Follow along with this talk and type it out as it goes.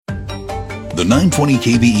The 920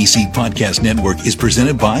 KVEC Podcast Network is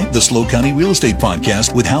presented by the SLO County Real Estate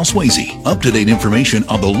Podcast with Hal Swayze. Up-to-date information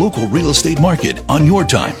on the local real estate market on your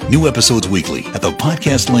time. New episodes weekly at the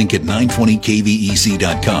podcast link at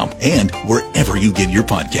 920kvec.com and wherever you get your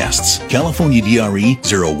podcasts. California DRE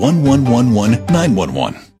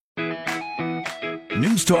 01111-911.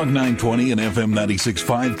 News Talk 920 and FM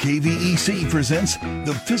 96.5 KVEC presents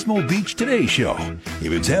the Pismo Beach Today Show.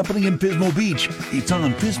 If it's happening in Pismo Beach, it's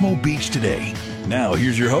on Pismo Beach Today. Now,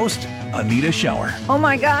 here's your host, Anita Shower. Oh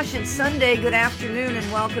my gosh, it's Sunday. Good afternoon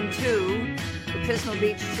and welcome to the Pismo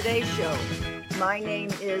Beach Today Show. My name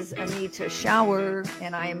is Anita Shower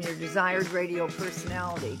and I am your desired radio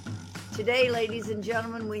personality. Today, ladies and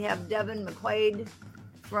gentlemen, we have Devon McQuaid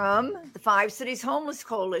from the Five Cities Homeless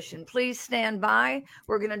Coalition. Please stand by.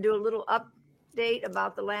 We're going to do a little update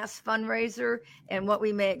about the last fundraiser and what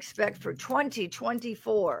we may expect for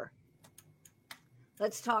 2024.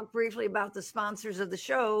 Let's talk briefly about the sponsors of the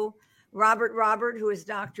show. Robert, who is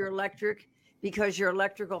Dr. Electric, because your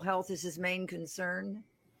electrical health is his main concern.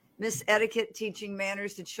 Miss Etiquette, teaching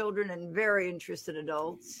manners to children and very interested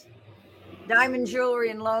adults. Diamond Jewelry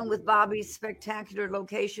and Loan with Bobby's spectacular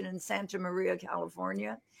location in Santa Maria,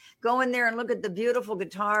 California. Go in there and look at the beautiful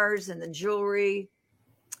guitars and the jewelry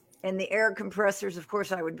and the air compressors. Of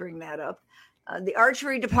course, I would bring that up. The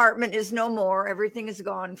archery department is no more. Everything is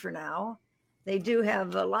gone for now. They do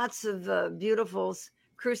have lots of beautiful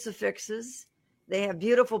crucifixes. They have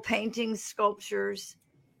beautiful paintings, sculptures.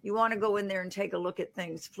 You want to go in there and take a look at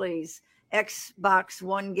things, please. Xbox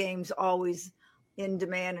One games always in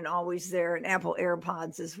demand and always there, and Apple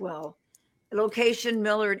AirPods as well. Location,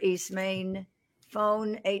 Millard, East Main.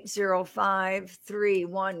 Phone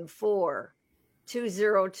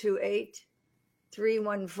 805-314-2028,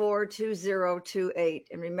 314-2028.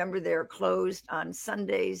 And remember, they're closed on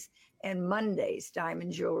Sundays and Mondays,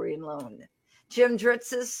 Diamond Jewelry and Loan. Jim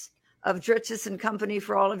Dritzis of Dritzis and Company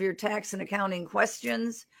for all of your tax and accounting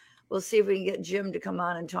questions. We'll see if we can get Jim to come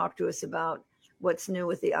on and talk to us about what's new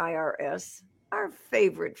with the IRS. Our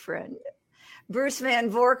favorite friend. Bruce Van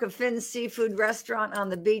Vork of Finn's Seafood Restaurant on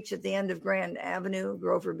the beach at the end of Grand Avenue,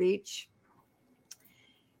 Grover Beach.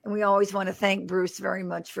 And we always want to thank Bruce very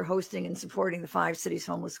much for hosting and supporting the Five Cities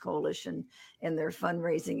Homeless Coalition and their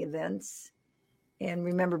fundraising events. And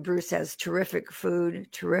remember, Bruce has terrific food,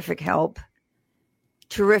 terrific help,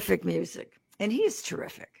 terrific music, and he's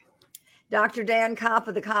terrific. Dr. Dan Kopp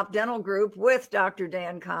of the Kopp Dental Group with Dr.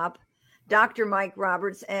 Dan Kopp, Dr. Mike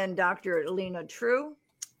Roberts, and Dr. Alina True.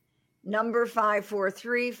 Number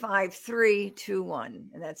 543-5321,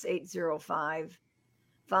 and that's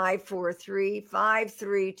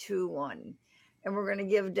 805-543-5321. And we're going to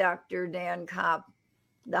give Dr. Dan Kopp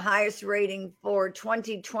the highest rating for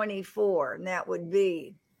 2024, and that would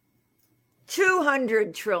be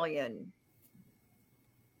 200 trillion,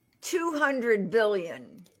 200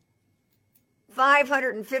 billion,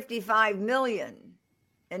 555 million,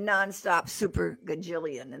 and nonstop super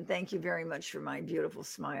gajillion. And thank you very much for my beautiful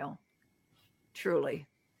smile. Truly.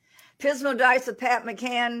 Pismo Dice with Pat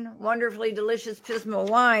McCann, wonderfully delicious Pismo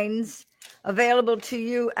wines, available to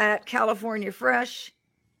you at California Fresh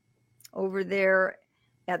over there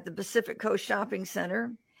at the Pacific Coast Shopping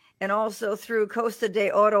Center, and also through Costa de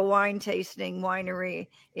Oro Wine Tasting Winery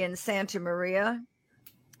in Santa Maria.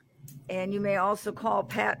 And you may also call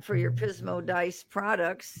Pat for your Pismo Dice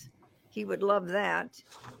products. He would love that.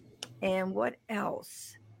 And what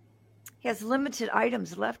else? He has limited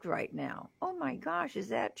items left right now. Oh my gosh, is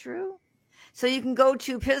that true? So you can go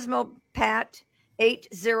to Pismo Pat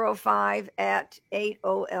 805 at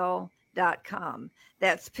AOL.com.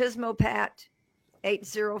 That's Pismo Pat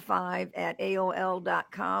 805 at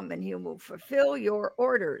AOL.com, and he will fulfill your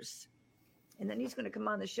orders. And then he's going to come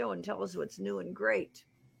on the show and tell us what's new and great.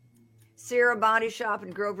 Sierra Body Shop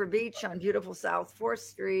in Grover Beach on beautiful South 4th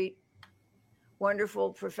Street.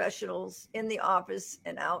 Wonderful professionals in the office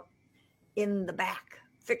and out in the back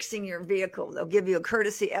fixing your vehicle. They'll give you a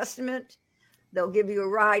courtesy estimate. They'll give you a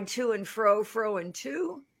ride to and fro and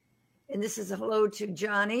to. And this is a hello to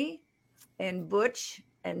Johnny and Butch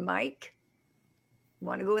and Mike. You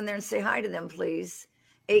want to go in there and say hi to them, please.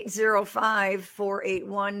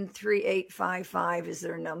 805-481-3855 is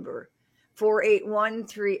their number.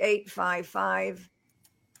 481-3855.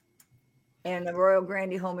 And the Royal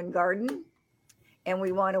Grande Home and Garden. And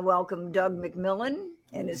we want to welcome Doug McMillan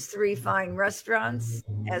and his 3 fine restaurants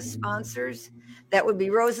as sponsors. That would be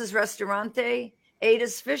Rosa's Restaurante,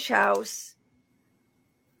 Ada's Fish House,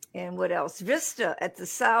 and what else? Vista at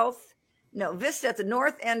the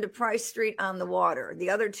north end of Price Street on the water. The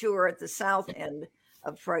other 2 are at the south end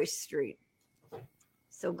of Price Street.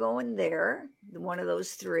 So go in there, one of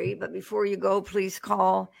those three. But before you go, please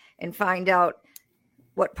call and find out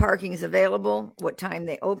what parking is available, what time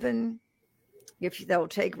they open, if they'll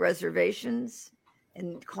take reservations,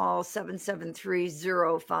 and call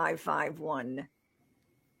 773-0551.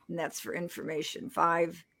 And that's for information,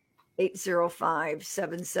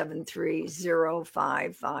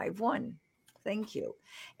 805-773-0551. Thank you.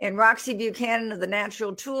 And Roxy Buchanan of the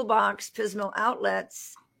Natural Toolbox, Pismo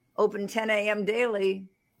Outlets, open 10 a.m. daily.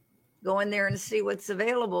 Go in there and see what's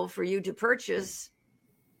available for you to purchase.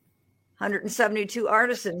 172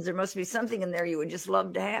 artisans. There must be something in there you would just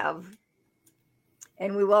love to have.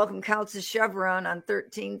 And we welcome Couch's Chevron on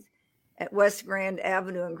 13th at West Grand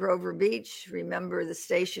Avenue in Grover Beach. Remember, the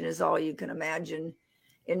station is all you can imagine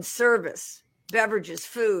in service, beverages,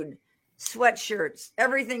 food, sweatshirts,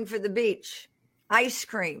 everything for the beach, ice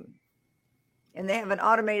cream. And they have an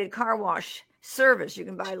automated car wash service. You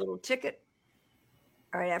can buy a little ticket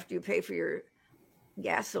right after you pay for your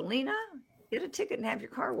gasolina. Get a ticket and have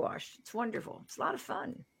your car washed. It's wonderful. It's a lot of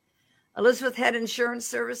fun. Elizabeth Head Insurance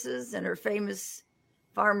Services and her famous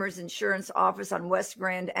Farmers Insurance office on West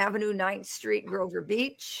Grand Avenue, 9th Street, Grover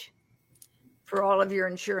Beach, for all of your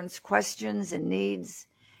insurance questions and needs,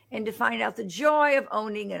 and to find out the joy of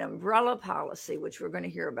owning an umbrella policy, which we're going to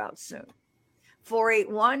hear about soon.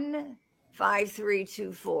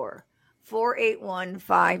 481-5324.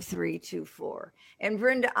 481-5324. And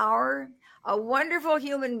Brenda Auer, a wonderful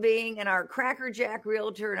human being and our Cracker Jack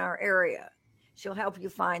realtor in our area. She'll help you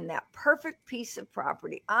find that perfect piece of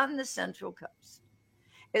property on the Central Coast,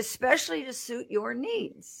 especially to suit your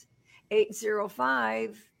needs.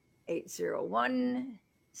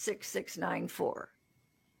 805-801-6694.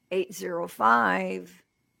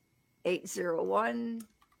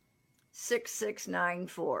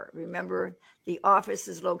 805-801-6694. Remember, the office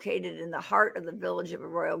is located in the heart of the village of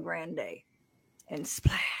Arroyo Grande and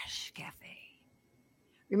Splash Cafe.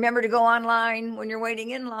 Remember to go online when you're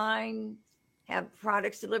waiting in line. Have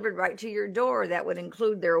products delivered right to your door. That would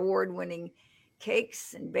include their award-winning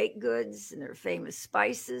cakes and baked goods and their famous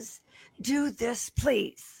spices. Do this,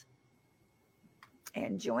 please.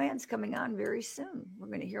 And Joanne's coming on very soon. We're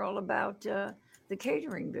going to hear all about the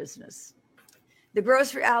catering business. The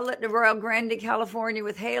Grocery Outlet in Arroyo Grande, California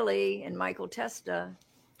with Haley and Michael Testa.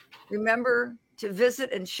 Remember to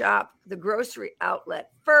visit and shop the Grocery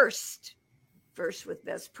Outlet first. First with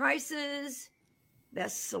best prices,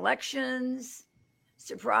 best selections,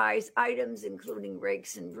 surprise items, including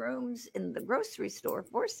rakes and brooms in the grocery store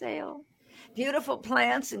for sale. Beautiful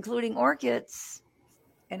plants, including orchids,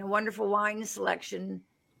 and a wonderful wine selection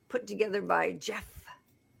put together by Jeff.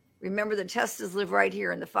 Remember, the Testas live right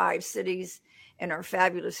here in the 5 cities and are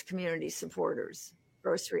fabulous community supporters.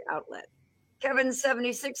 Grocery Outlet. Kevin's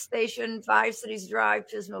 76 station, 5 Cities Drive,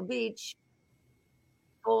 Pismo Beach.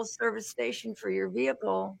 Full service station for your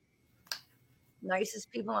vehicle.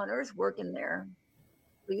 Nicest people on earth working there.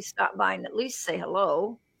 Please stop by and at least say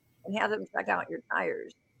hello and have them check out your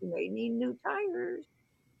tires. You may need new tires.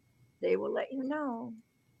 They will let you know.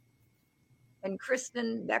 And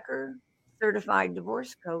Kristen Becker, certified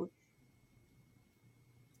divorce coach.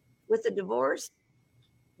 With a divorce,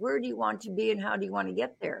 where do you want to be and how do you want to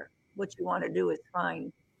get there? What you want to do is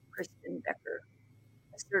find Kristen Becker,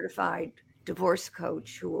 a certified divorce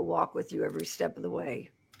coach who will walk with you every step of the way.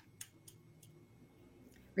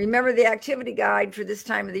 Remember, the activity guide for this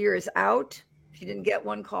time of the year is out. If you didn't get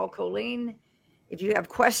one, call Colleen. If you have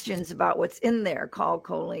questions about what's in there, call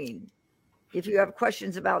Colleen. If you have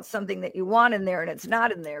questions about something that you want in there and it's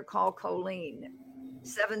not in there, call Colleen.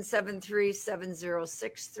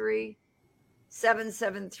 773-7063.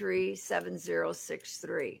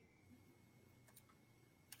 773-7063.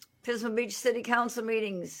 Pismo Beach City Council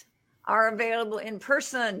meetings are available in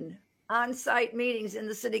person, on-site meetings in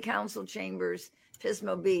the City Council chambers,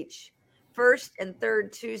 Pismo Beach, first and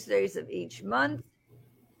third Tuesdays of each month.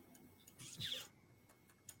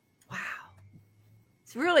 Wow.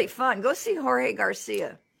 It's really fun. Go see Jorge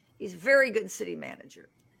Garcia. He's a very good city manager.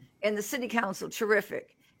 And the City Council,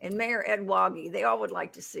 terrific. And Mayor Ed Woggy, they all would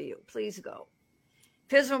like to see you. Please go.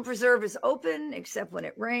 Pismo Preserve is open, except when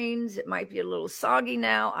it rains. It might be a little soggy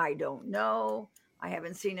now. I don't know. I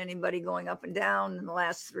haven't seen anybody going up and down in the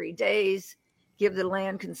last 3 days. Give the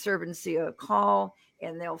Land Conservancy a call,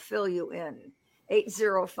 and they'll fill you in.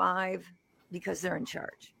 805, because they're in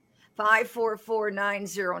charge.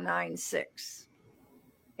 544-9096.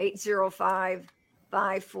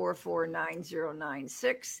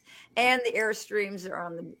 805-544-9096. And the Airstreams are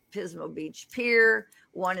on the Pismo Beach Pier.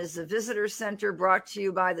 One is the Visitor Center, brought to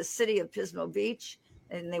you by the City of Pismo Beach,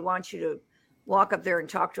 and they want you to walk up there and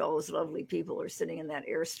talk to all those lovely people who are sitting in that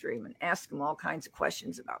Airstream and ask them all kinds of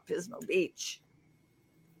questions about Pismo Beach.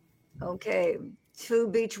 Okay, 2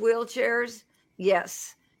 beach wheelchairs,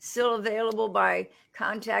 yes. Still available by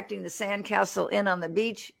contacting the Sandcastle Inn on the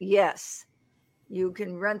beach, yes. You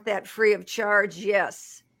can rent that free of charge,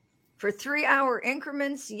 yes. For 3-hour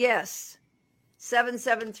increments, yes.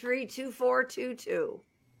 773-2422.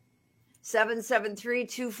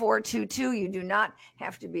 773-2422. You do not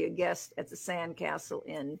have to be a guest at the Sandcastle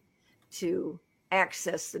Inn to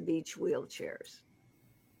access the beach wheelchairs.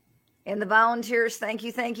 And the volunteers, thank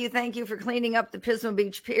you for cleaning up the Pismo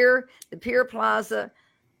Beach Pier, the Pier Plaza,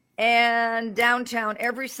 and downtown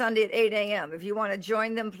every Sunday at 8 a.m. If you want to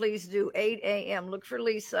join them, please do 8 a.m. Look for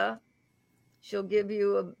Lisa. She'll give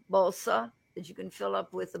you a bolsa that you can fill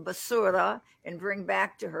up with the basura and bring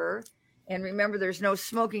back to her. And remember, there's no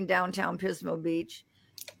smoking downtown Pismo Beach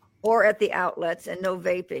or at the outlets, and no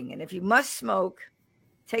vaping. And if you must smoke,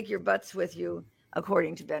 take your butts with you,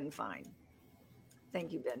 according to Ben Fine.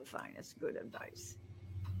 Thank you, Ben Fine. That's good advice.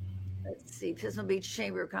 Let's see. Pismo Beach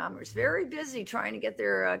Chamber of Commerce. Very busy trying to get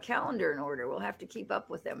their calendar in order. We'll have to keep up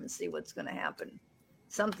with them and see what's going to happen.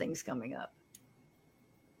 Something's coming up.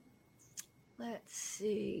 Let's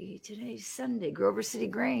see. Today's Sunday. Grover City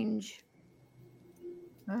Grange.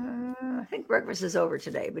 I think breakfast is over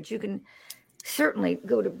today, but you can certainly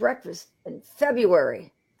go to breakfast in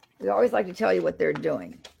February. We always like to tell you what they're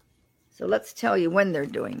doing. So let's tell you when they're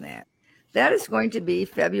doing that. That is going to be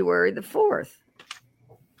February the 4th,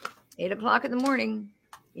 8 o'clock in the morning.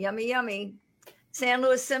 Yummy, yummy. San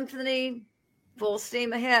Luis Symphony, full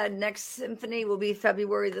steam ahead. Next symphony will be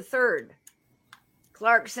February the 3rd.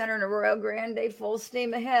 Clark Center in Arroyo Grande, full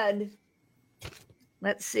steam ahead.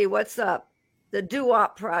 Let's see what's up. The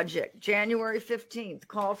Doo-Wop Project, January 15th.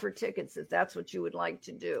 Call for tickets if that's what you would like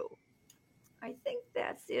to do. I think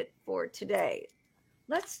that's it for today.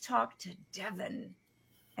 Let's talk to Devon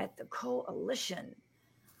at the Coalition.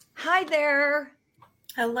 Hi there.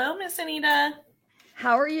 Hello, Miss Anita.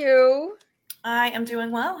 How are you? I am doing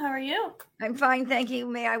well. How are you? I'm fine, thank you.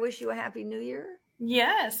 May I wish you a happy new year?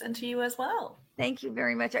 Yes, and to you as well. Thank you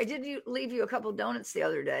very much. I did leave you a couple donuts the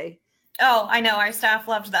other day. Oh, I know. Our staff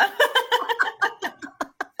loved them.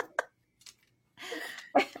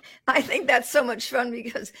 I think that's so much fun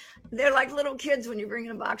because they're like little kids when you bring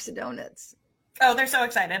in a box of donuts. Oh, they're so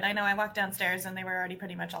excited. I know. I walked downstairs and they were already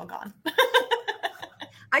pretty much all gone.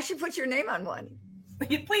 I should put your name on one.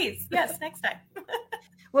 Please. Yes, next time.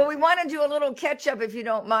 Well, we want to do a little catch up if you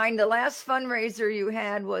don't mind. The last fundraiser you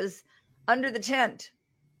had was Under the Tent,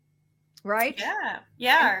 right?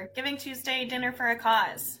 Yeah. Our Giving Tuesday dinner for a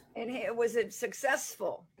cause. And was it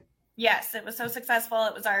successful? Yes, it was so successful.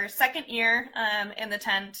 It was our second year in the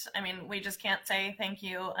tent. I mean, we just can't say thank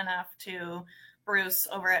you enough to Bruce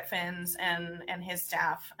over at Finn's and his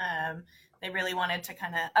staff. They really wanted to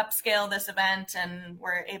kind of upscale this event and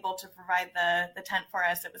were able to provide the tent for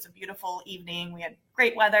us. It was a beautiful evening. We had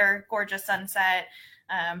great weather, gorgeous sunset,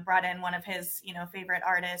 brought in one of his, favorite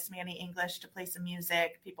artists, Manny English, to play some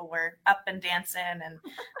music. People were up and dancing. And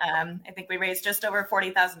I think we raised just over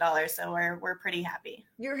 $40,000. So we're pretty happy.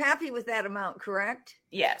 You're happy with that amount, correct?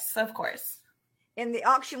 Yes, of course. And the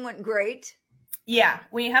auction went great. Yeah,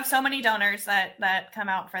 we have so many donors that come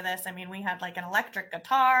out for this. I mean, we had like an electric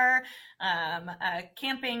guitar, a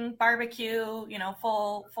camping barbecue,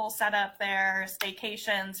 full setup there,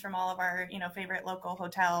 staycations from all of our, favorite local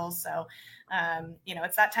hotels. So,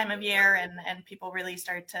 it's that time of year and people really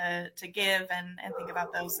start to give and think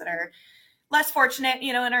about those that are less fortunate,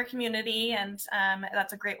 in our community. And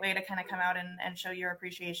that's a great way to kind of come out and show your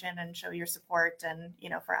appreciation and show your support. And,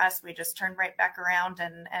 for us, we just turned right back around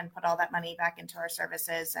and put all that money back into our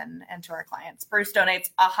services and to our clients. Bruce donates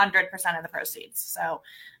 100% of the proceeds. So,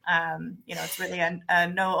 it's really a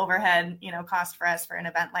no overhead, cost for us for an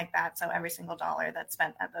event like that. So every single dollar that's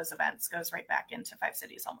spent at those events goes right back into Five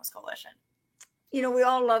Cities Homeless Coalition. We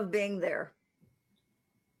all love being there.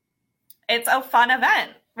 It's a fun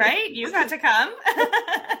event. Right? You got to come.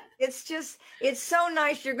 It's so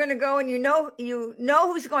nice. You're going to go and you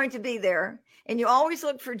know who's going to be there. And you always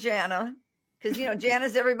look for Jana because,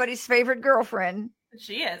 Jana's everybody's favorite girlfriend.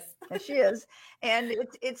 She is. She is. And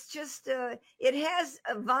it's just, it has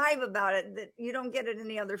a vibe about it that you don't get at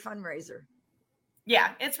any other fundraiser.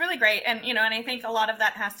 Yeah, it's really great. And, and I think a lot of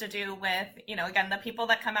that has to do with, again, the people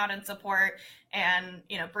that come out and support. And,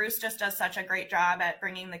 Bruce just does such a great job at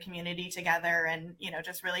bringing the community together and,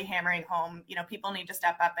 just really hammering home, people need to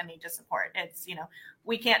step up and need to support. It's,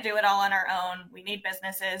 we can't do it all on our own. We need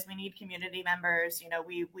businesses, we need community members,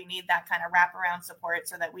 we need that kind of wraparound support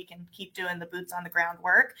so that we can keep doing the boots on the ground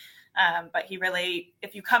work. But he really,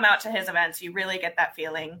 if you come out to his events, you really get that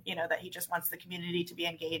feeling, that he just wants the community to be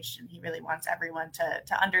engaged, and he really wants everyone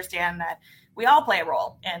to understand that we all play a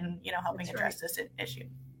role in, helping address this issue.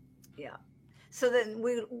 Yeah. So then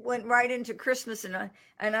we went right into Christmas, and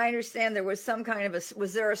I understand there was some kind of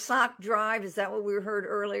was there a sock drive? Is that what we heard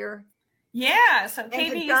earlier? Yeah. So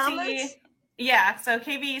KVEC. Yeah, so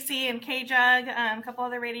KVEC and KJUG, a couple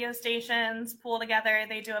other radio stations pull together.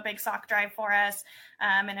 They do a big sock drive for us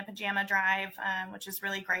and a pajama drive, which is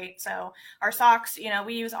really great. So our socks,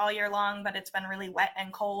 we use all year long, but it's been really wet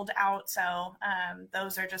and cold out. So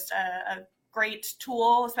those are just a great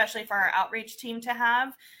tool, especially for our outreach team to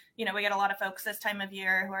have. We get a lot of folks this time of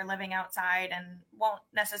year who are living outside and won't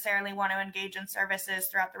necessarily want to engage in services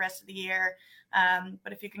throughout the rest of the year.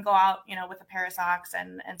 But if you can go out, with a pair of socks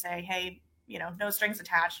and say, hey, no strings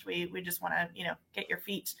attached. We just want to, get your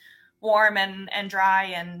feet warm and dry,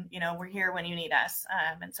 and, we're here when you need us.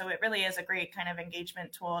 And so it really is a great kind of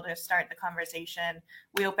engagement tool to start the conversation.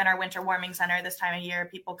 We open our winter warming center this time of year.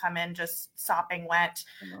 People come in just sopping wet.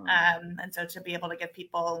 And so to be able to give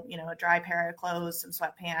people, a dry pair of clothes, some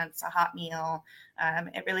sweatpants, a hot meal,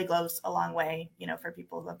 it really goes a long way, for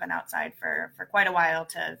people who have been outside for quite a while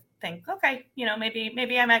to think, okay,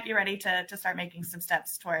 maybe I might be ready to start making some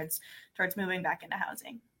steps towards moving back into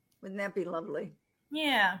housing. Wouldn't that be lovely?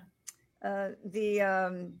 Yeah.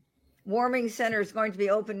 The warming center is going to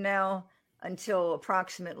be open now until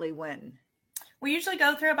approximately when? We usually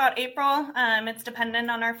go through about April. It's dependent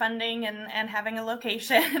on our funding and having a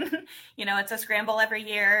location. It's a scramble every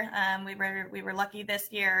year. We were lucky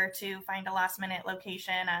this year to find a last minute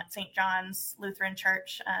location at St. John's Lutheran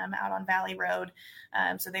Church out on Valley Road.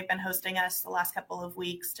 So they've been hosting us the last couple of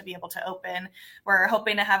weeks to be able to open. We're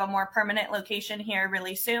hoping to have a more permanent location here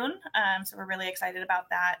really soon. So we're really excited about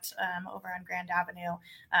that over on Grand Avenue.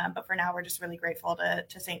 But for now, we're just really grateful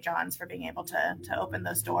to St. John's for being able to open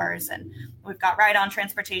those doors. And we've got ride on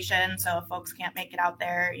transportation. So if folks can't make it out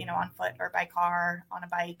there, on foot or by car, on a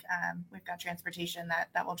bike, we've got transportation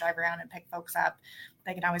that will drive around and pick folks up.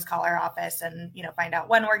 They can always call our office and, find out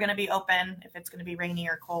when we're going to be open, if it's going to be rainy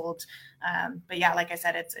or cold. But yeah, like I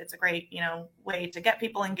said, it's a great, way to get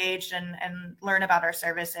people engaged and learn about our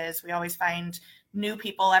services. We always find new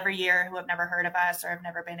people every year who have never heard of us or have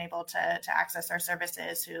never been able to access our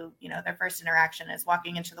services, who, their first interaction is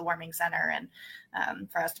walking into the warming center, and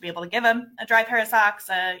for us to be able to give them a dry pair of socks,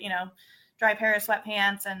 dry pair of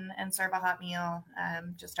sweatpants and serve a hot meal,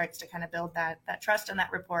 just starts to kind of build that trust and that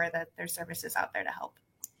rapport that there's services out there to help.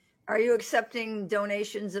 Are you accepting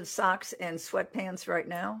donations of socks and sweatpants right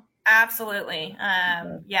now? Absolutely.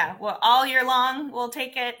 Yeah, well, all year long, we'll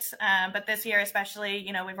take it. But this year, especially,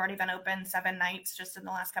 we've already been open 7 nights just in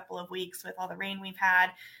the last couple of weeks with all the rain we've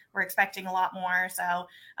had. We're expecting a lot more. So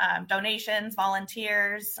donations,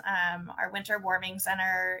 volunteers, our winter warming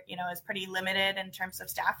center, is pretty limited in terms of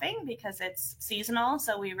staffing because it's seasonal.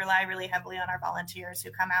 So we rely really heavily on our volunteers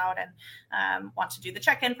who come out and want to do the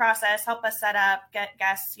check-in process, help us set up, get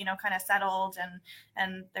guests, kind of settled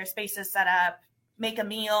and their spaces set up, make a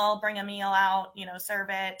meal, bring a meal out, serve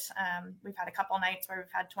it. We've had a couple nights where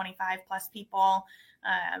we've had 25 plus people.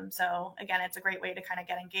 So again, it's a great way to kind of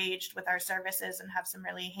get engaged with our services and have some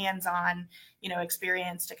really hands-on,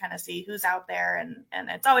 experience to kind of see who's out there. And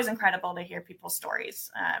it's always incredible to hear people's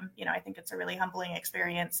stories. I think it's a really humbling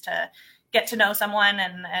experience to get to know someone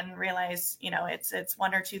and realize, it's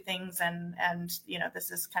one or two things. And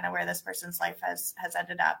this is kind of where this person's life has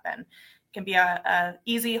ended up. And can be a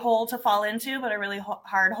easy hole to fall into, but a really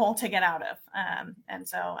hard hole to get out of. And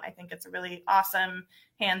so I think it's a really awesome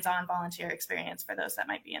hands-on volunteer experience for those that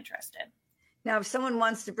might be interested. Now, if someone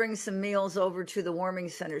wants to bring some meals over to the warming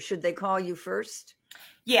center, should they call you first?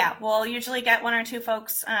 Yeah, we'll usually get 1 or 2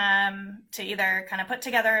 folks to either kind of put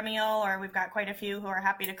together a meal, or we've got quite a few who are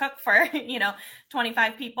happy to cook for,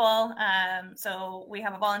 25 people. So we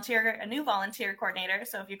have a new volunteer coordinator.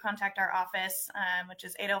 So if you contact our office, which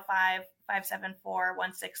is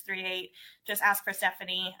 805-574-1638, just ask for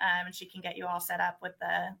Stephanie, and she can get you all set up with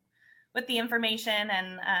the information.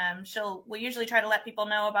 And we'll usually try to let people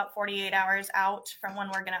know about 48 hours out from when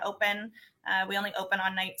we're going to open. We only open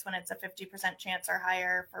on nights when it's a 50% chance or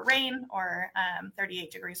higher for rain, or 38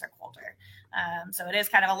 degrees or colder. So it is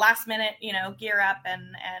kind of a last minute, gear up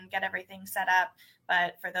and get everything set up.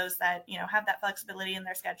 But for those that, have that flexibility in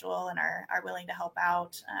their schedule and are willing to help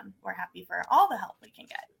out, we're happy for all the help we can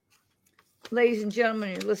get. Ladies and gentlemen,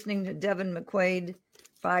 you're listening to Devon McQuaid,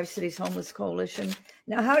 5 Cities Homeless Coalition.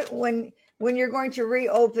 Now, when you're going to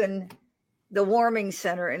reopen the warming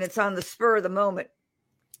center and it's on the spur of the moment.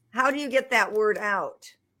 How do you get that word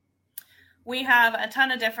out? We have a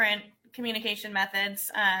ton of different communication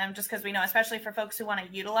methods, just because we know, especially for folks who want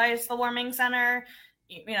to utilize the warming center,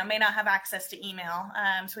 may not have access to email.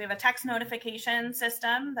 So we have a text notification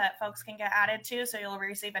system that folks can get added to. So you'll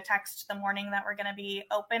receive a text the morning that we're going to be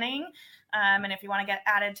opening. And if you want to get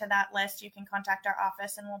added to that list, you can contact our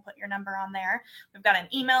office and we'll put your number on there. We've got an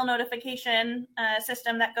email notification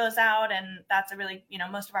system that goes out, and that's a really,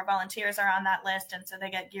 most of our volunteers are on that list. And so they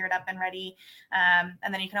get geared up and ready.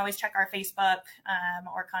 And then you can always check our Facebook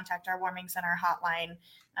or contact our warming center hotline,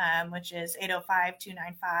 which is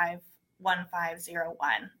 805-295-1501.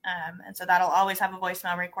 And so that'll always have a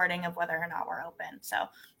voicemail recording of whether or not we're open. So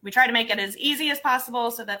we try to make it as easy as possible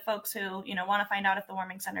so that folks who, want to find out if the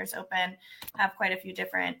warming center is open have quite a few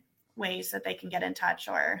different ways that they can get in touch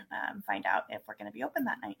or find out if we're going to be open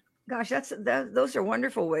that night. Gosh, those are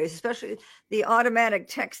wonderful ways, especially the automatic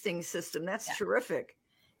texting system. That's terrific.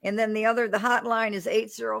 And then the hotline is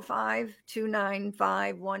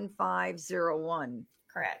 805-295-1501.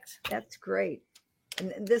 Correct. That's great.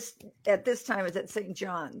 And at this time is at St.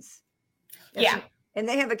 John's. And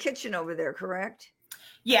they have a kitchen over there, correct?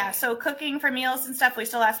 Yeah. So cooking for meals and stuff, we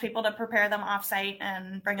still ask people to prepare them off site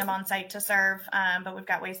and bring them on site to serve. But we've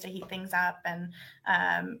got ways to heat things up and,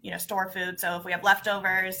 store food. So if we have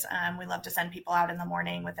leftovers, we love to send people out in the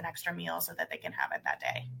morning with an extra meal so that they can have it that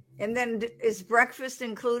day. And then is breakfast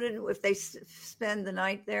included if they spend the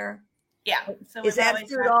night there? Yeah. So is that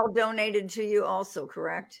food all donated to you also,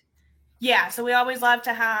 correct? Yeah, so we always love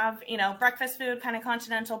to have, breakfast food, kind of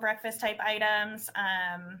continental breakfast type items.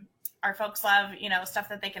 Our folks love, stuff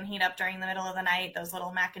that they can heat up during the middle of the night, those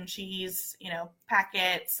little mac and cheese,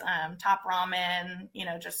 packets, top ramen,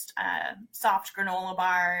 just soft granola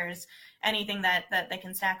bars, anything that they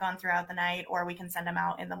can snack on throughout the night, or we can send them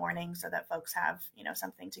out in the morning so that folks have,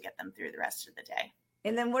 something to get them through the rest of the day.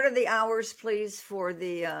 And then what are the hours, please, for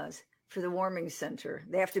the warming center?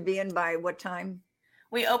 They have to be in by what time?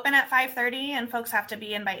 We open at 5:30 and folks have to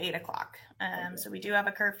be in by 8 o'clock. So we do have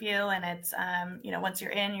a curfew, and it's, once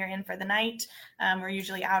you're in for the night. We're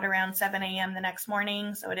usually out around 7 a.m. the next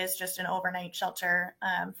morning. So it is just an overnight shelter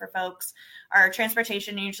for folks. Our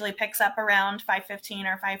transportation usually picks up around 5:15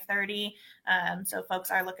 or 5:30. So if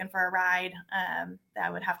folks are looking for a ride,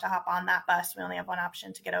 that would have to hop on that bus. We only have one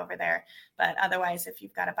option to get over there. But otherwise, if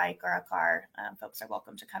you've got a bike or a car, folks are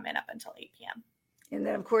welcome to come in up until 8 p.m. And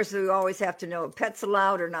then, of course, we always have to know, pets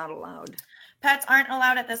allowed or not allowed? Pets aren't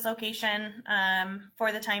allowed at this location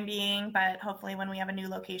for the time being, but hopefully when we have a new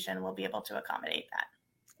location, we'll be able to accommodate that.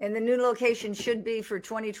 And the new location should be for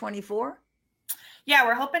 2024? Yeah,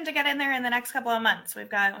 we're hoping to get in there in the next couple of months. We've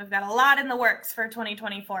got a lot in the works for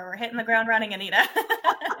 2024. We're hitting the ground running, Anita.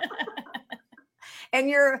 And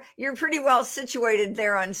you're pretty well situated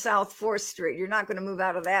there on South 4th Street. You're not going to move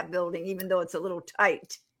out of that building, even though it's a little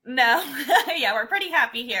tight. No, yeah, we're pretty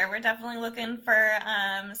happy here. We're definitely looking for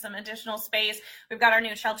some additional space. We've got our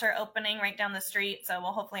new shelter opening right down the street, so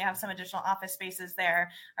we'll hopefully have some additional office spaces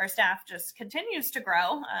there. Our staff just continues to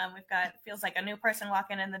grow. Feels like a new person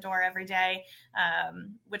walking in the door every day,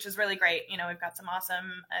 which is really great. We've got some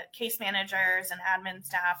awesome case managers and admin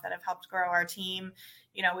staff that have helped grow our team.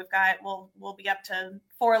 We'll be up to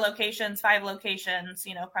 4 locations, 5 locations,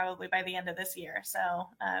 probably by the end of this year. So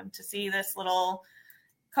to see this little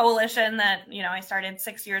coalition that, I started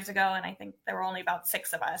 6 years ago, and I think there were only about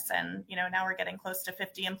 6 of us. And, now we're getting close to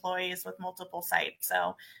 50 employees with multiple sites.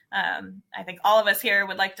 So I think all of us here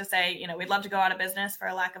would like to say, we'd love to go out of business for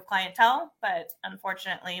a lack of clientele, but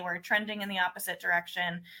unfortunately we're trending in the opposite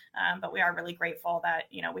direction. But we are really grateful that,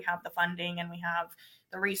 we have the funding and we have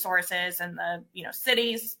the resources and the,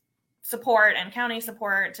 cities support and county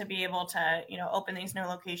support to be able to, open these new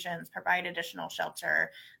locations, provide additional shelter,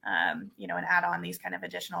 and add on these kind of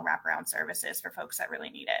additional wraparound services for folks that really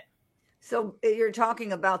need it. So you're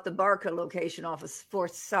talking about the Barca location off of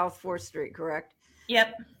South 4th Street, correct?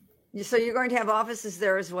 Yep. So you're going to have offices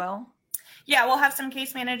there as well? Yeah, we'll have some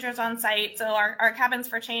case managers on site. So our Cabins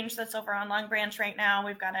for Change that's over on Long Branch right now,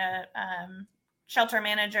 we've got a shelter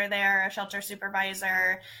manager there, a shelter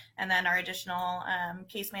supervisor, and then our additional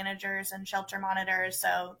case managers and shelter monitors.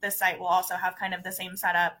 So this site will also have kind of the same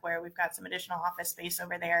setup where we've got some additional office space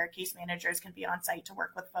over there. Case managers can be on site to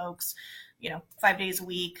work with folks, 5 days a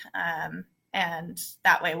week. And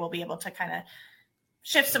that way we'll be able to kind of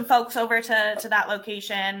shift some folks over to that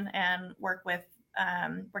location and work with,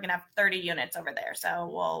 we're going to have 30 units over there.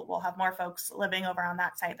 So we'll have more folks living over on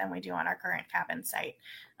that site than we do on our current cabin site.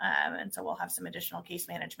 And so we'll have some additional case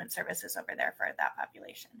management services over there for that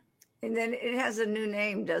population. And then it has a new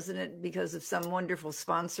name, doesn't it? Because of some wonderful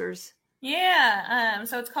sponsors. Yeah,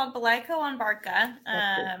 so it's called Balaico on Barca,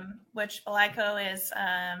 which Balaico is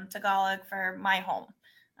Tagalog for my home.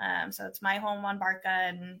 So it's my home on Barca,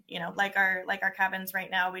 and like our cabins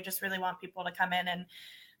right now, we just really want people to come in and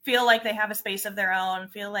feel like they have a space of their own,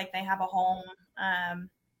 feel like they have a home,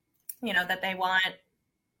 that they want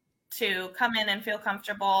to come in and feel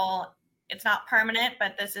comfortable. It's not permanent,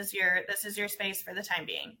 but this is your space for the time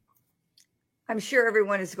being. I'm sure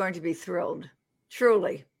everyone is going to be thrilled,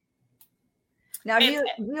 truly. Now, do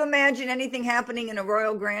you imagine anything happening in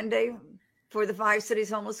Arroyo Grande for the Five Cities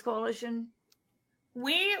Homeless Coalition?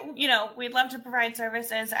 We'd love to provide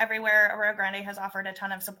services everywhere. Arroyo Grande has offered a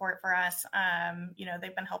ton of support for us.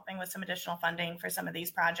 They've been helping with some additional funding for some of these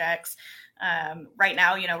projects. Right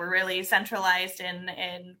now, we're really centralized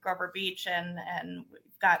in Grover Beach, and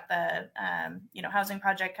we've got the, housing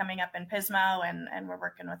project coming up in Pismo, and we're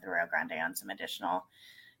working with Arroyo Grande on some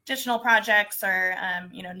additional projects or,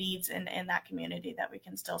 needs in that community that we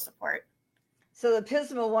can still support. So the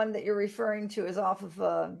Pismo one that you're referring to is off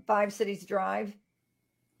of Five Cities Drive?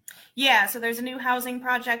 Yeah, so there's a new housing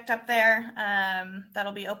project up there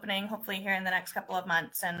that'll be opening hopefully here in the next couple of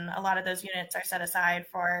months. And a lot of those units are set aside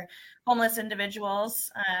for homeless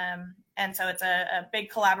individuals. And so it's a big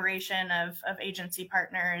collaboration of agency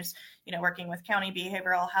partners, working with county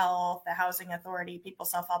behavioral health, the housing authority, people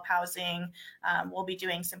self-help housing. We'll be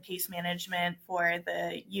doing some case management for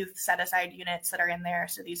the youth set aside units that are in there.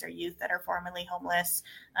 So these are youth that are formerly homeless,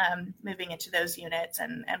 moving into those units,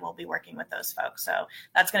 and we'll be working with those folks. So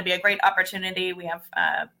that's going to be a great opportunity. We have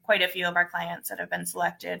quite a few of our clients that have been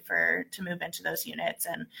selected to move into those units.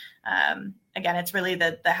 And again, it's really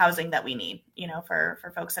the housing that we need,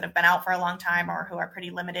 for folks that have been out for a long time or who are pretty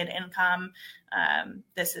limited income.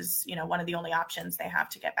 This is, one of the only options they have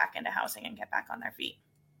to get back into housing and get back on their feet.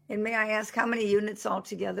 And may I ask how many units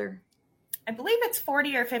altogether? I believe it's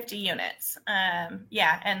 40 or 50 units.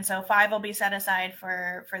 And so 5 will be set aside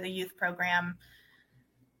for the youth program,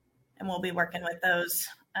 and we'll be working with those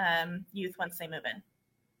youth once they move in.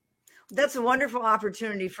 That's a wonderful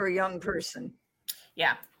opportunity for a young person.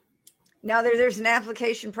 Yeah. Now there's an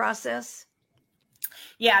application process.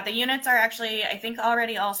 Yeah, the units are actually, I think,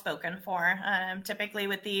 already all spoken for. Typically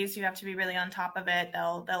with these, you have to be really on top of it.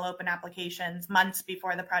 They'll open applications months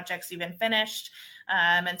before the project's even finished.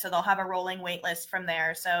 And so they'll have a rolling wait list from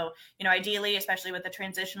there. So, ideally, especially with the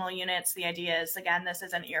transitional units, the idea is, again, this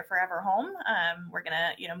isn't your forever home. We're going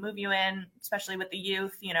to, move you in, especially with the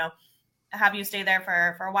youth, have you stay there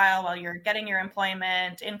for a while you're getting your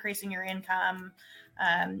employment, increasing your income,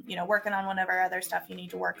 working on whatever other stuff you need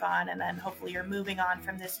to work on. And then hopefully you're moving on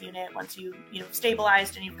from this unit once you've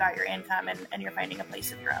stabilized and you've got your income and you're finding a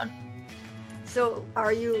place of your own. So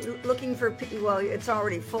are you looking for, well, it's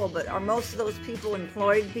already full, but are most of those people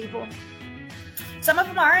employed people? Some of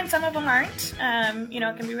them are and some of them aren't.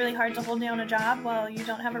 It can be really hard to hold down a job while you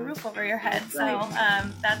don't have a roof over your head. So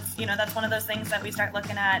that's one of those things that we start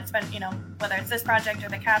looking at, whether it's this project or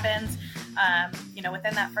the cabins.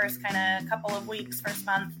 Within that first kind of couple of weeks, first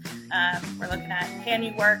month, we're looking at, can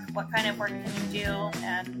you work? What kind of work can you do?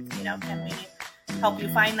 And, can we help you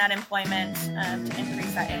find that employment to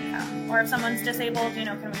increase that income? Or if someone's disabled,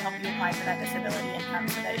 can we help you apply for that disability income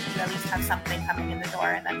so that you at least have something coming in the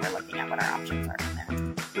door? And then we're looking at what our options are from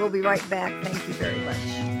there. We'll be right back. Thank you very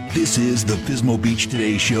much. This is the Pismo Beach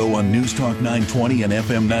Today Show on News Talk 920 and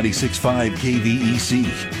FM 96.5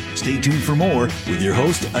 KVEC. Stay tuned for more with your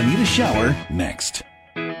host, Anita Shower, next.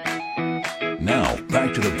 Now,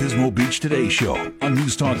 back to the Pismo Beach Today Show on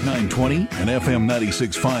News Talk 920 and FM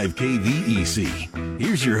 96.5 KVEC.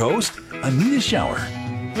 Here's your host, Anita Shower.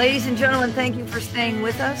 Ladies and gentlemen, thank you for staying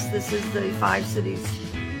with us. This is the Five Cities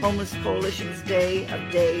Homeless Coalition's Day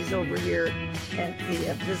of Days over here at the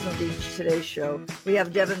Pismo Beach Today Show. We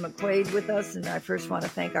have Devon McQuaid with us, and I first want to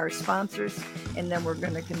thank our sponsors, and then we're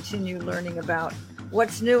going to continue learning about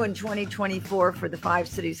what's new in 2024 for the Five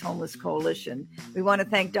Cities Homeless Coalition. We want to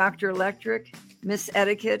thank Dr. Electric, Miss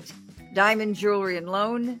Etiquette, Diamond Jewelry and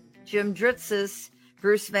Loan, Jim Dritzis,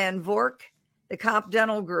 Bruce Van Vork, the Cop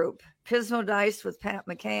Dental Group, Pismo Dice with Pat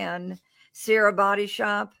McCann, Sierra Body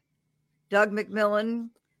Shop, Doug McMillan,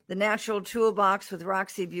 The Natural Toolbox with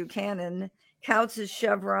Roxy Buchanan, Coutz's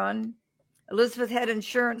Chevron, Elizabeth Head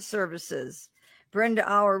Insurance Services, Brenda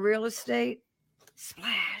Auer Real Estate,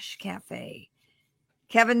 Splash Cafe,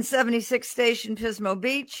 Kevin 76 Station, Pismo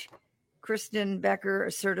Beach, Kristen Becker,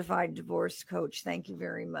 a certified divorce coach. Thank you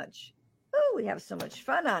very much. Oh, we have so much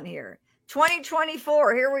fun on here.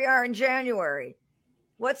 2024, here we are in January.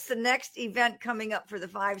 What's the next event coming up for the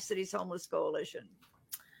Five Cities Homeless Coalition?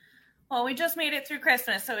 Well, we just made it through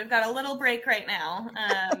Christmas, so we've got a little break right now.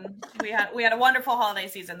 We had a wonderful holiday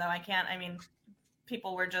season, though.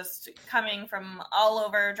 People were just coming from all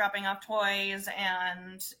over, dropping off toys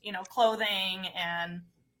and, clothing and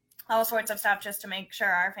all sorts of stuff just to make sure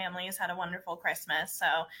our families had a wonderful Christmas. So,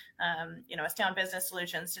 Astound Business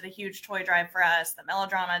Solutions did a huge toy drive for us. The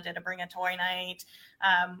Melodrama did a Bring a Toy night.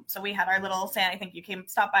 So we had our little Santa, I think you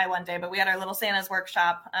stopped by one day, but we had our little Santa's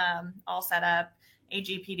workshop all set up.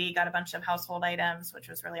 AGPD got a bunch of household items, which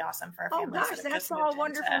was really awesome for our family. Oh gosh, that's all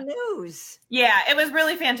wonderful news. Yeah, it was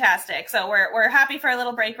really fantastic. So we're happy for a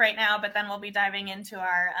little break right now, but then we'll be diving into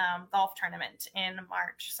our golf tournament in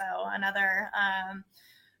March. So another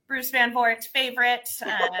Bruce Van Voort's favorite,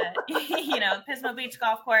 Pismo Beach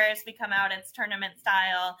Golf Course. We come out, it's tournament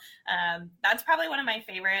style. That's probably one of my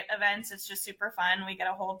favorite events. It's just super fun. We get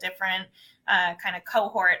a whole different kind of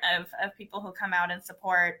cohort of people who come out and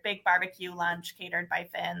support. Big barbecue lunch catered by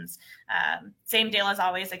Finns. Same deal as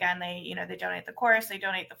always. Again, they donate the course, they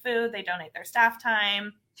donate the food, they donate their staff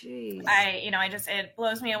time. Jeez. It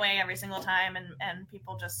blows me away every single time, and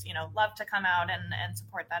people just, love to come out and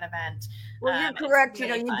support that event. Well, you're correct.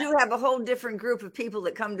 Really you do have a whole different group of people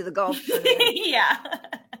that come to the golf tournament. Yeah.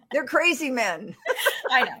 They're crazy men.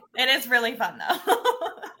 I know. It is really fun, though.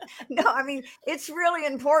 No, it's really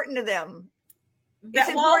important to them. It's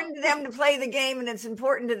important to them to play the game, and it's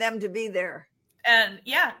important to them to be there. And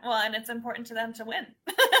and it's important to them to win.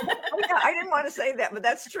 Oh, yeah, I didn't want to say that, but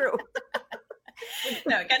that's true.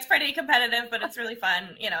 No, it gets pretty competitive, but it's really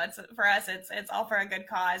fun. It's for us, it's all for a good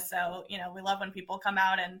cause. So, we love when people come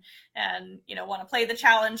out and want to play the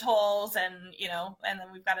challenge holes, and then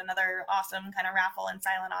we've got another awesome kind of raffle and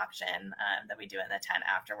silent auction that we do in the tent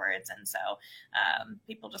afterwards. And so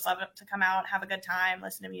people just love it to come out, have a good time,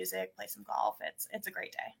 listen to music, play some golf. It's a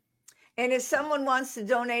great day. And if someone wants to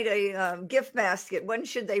donate a gift basket, when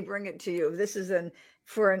should they bring it to you? This is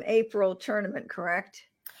for an April tournament, correct?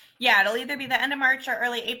 Yeah, it'll either be the end of March or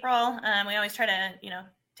early April. We always try to,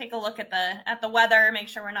 take a look at the weather, make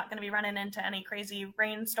sure we're not going to be running into any crazy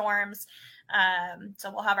rainstorms.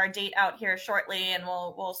 So we'll have our date out here shortly, and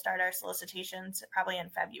we'll start our solicitations probably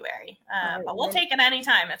in February. But we'll take it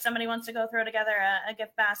anytime. If somebody wants to go throw together a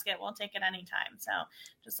gift basket, we'll take it anytime. So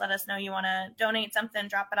just let us know you want to donate something,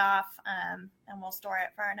 drop it off, and we'll store it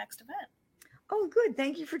for our next event. Oh, good.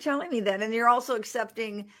 Thank you for telling me that. And you're also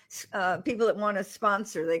accepting people that want to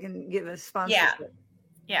sponsor. They can give a sponsorship.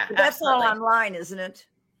 Yeah. But that's all online, isn't it?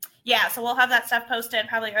 Yeah. So we'll have that stuff posted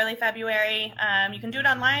probably early February. You can do it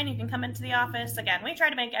online. You can come into the office. Again, we try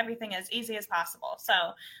to make everything as easy as possible. So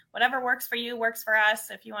whatever works for you works for us.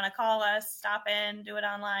 If you want to call us, stop in, do it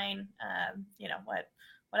online.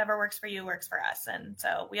 Whatever works for you works for us. And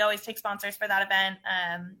so we always take sponsors for that event.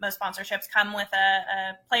 Most sponsorships come with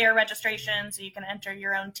a player registration, so you can enter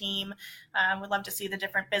your own team. We'd love to see the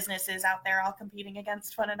different businesses out there all competing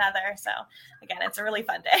against one another. So again, it's a really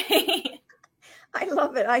fun day. I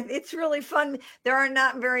love it. It's really fun. There are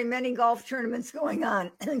not very many golf tournaments going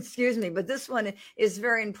on, excuse me, but this one is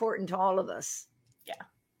very important to all of us. Yeah.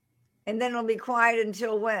 And then it'll be quiet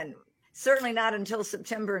until when? Certainly not until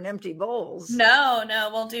September and empty bowls. No,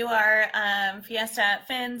 we'll do our Fiesta at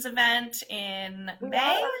Finn's event in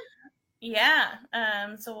May. Yeah.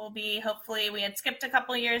 So we'll be, hopefully, we had skipped a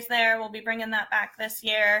couple of years there. We'll be bringing that back this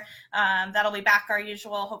year. That'll be back our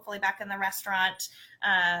usual, hopefully back in the restaurant.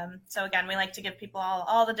 So again, we like to give people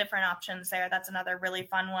all the different options there. That's another really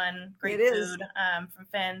fun one. Great food from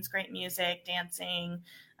Finn's, great music, dancing.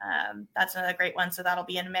 That's another great one. So that'll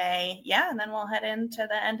be in May. Yeah. And then we'll head into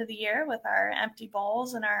the end of the year with our empty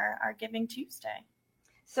bowls and our Giving Tuesday.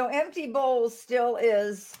 So empty bowls still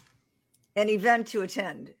is an event to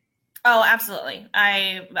attend. Oh, absolutely.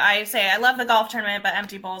 I say I love the golf tournament, but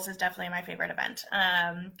empty bowls is definitely my favorite event.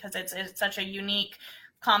 Cause it's such a unique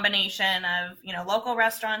combination of, local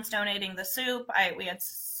restaurants donating the soup. We had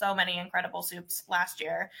so many incredible soups last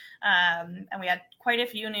year. And we had quite a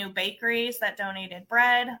few new bakeries that donated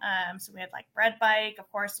bread. So we had like Bread Bike.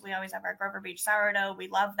 Of course, we always have our Grover Beach sourdough. We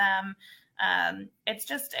love them.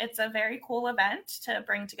 It's a very cool event to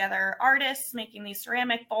bring together artists making these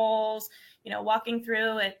ceramic bowls, walking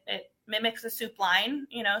through it. It mimics a soup line,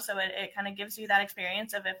 so it kind of gives you that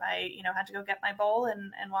experience of if I, had to go get my bowl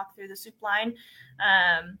and walk through the soup line,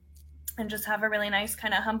 and just have a really nice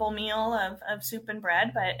kind of humble meal of soup and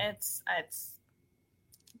bread. But it's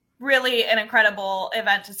really an incredible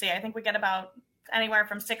event to see. I think we get about anywhere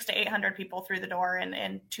from 600 to 800 people through the door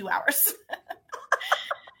in 2 hours.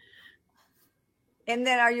 And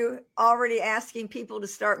then are you already asking people to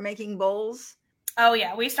start making bowls? Oh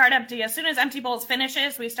yeah, we start empty. As soon as Empty Bowls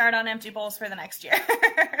finishes, we start on Empty Bowls for the next year.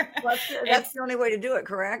 Well, that's the only way to do it,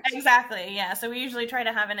 correct? Exactly. Yeah. So we usually try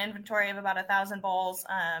to have an inventory of about 1,000 bowls,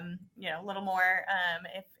 a little more,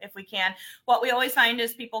 if we can. What we always find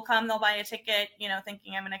is people come, they'll buy a ticket,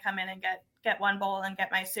 thinking I'm going to come in and get one bowl and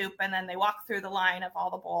get my soup. And then they walk through the line of all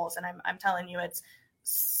the bowls. And I'm telling you, it's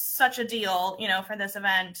such a deal, for this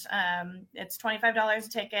event. It's $25 a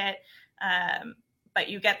ticket. But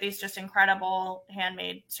you get these just incredible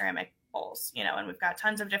handmade ceramic bowls, and we've got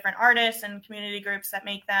tons of different artists and community groups that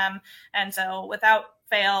make them. And so without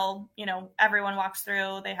fail, everyone walks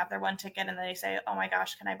through, they have their one ticket and they say, oh my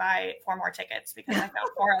gosh, can I buy 4 more tickets? Because I found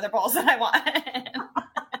 4 other bowls that I want.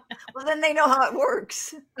 Well, then they know how it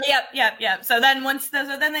works. Yep. So then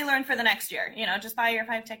then they learn for the next year, just buy your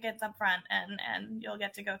 5 tickets up front and you'll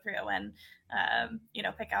get to go through and,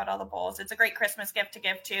 pick out all the bowls. It's a great Christmas gift to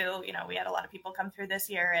give to, we had a lot of people come through this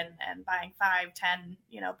year and buying 5, 10,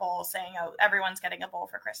 bowls saying, oh, everyone's getting a bowl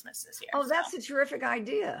for Christmas this year. Oh, that's a terrific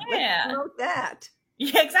idea. Yeah. Let's promote that.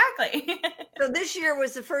 Yeah, exactly. So this year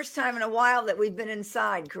was the first time in a while that we've been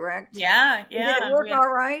inside, correct? Yeah. Did it work all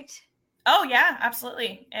right? Oh yeah,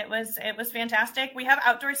 absolutely. It was fantastic. We have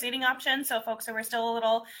outdoor seating options. So folks who were still a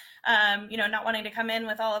little, not wanting to come in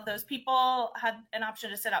with all of those people had an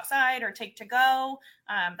option to sit outside or take to go.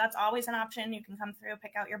 That's always an option. You can come through,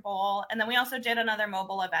 pick out your bowl. And then we also did another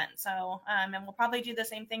mobile event. So, and we'll probably do the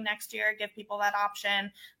same thing next year, give people that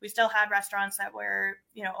option. We still had restaurants that were,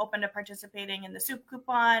 open to participating in the soup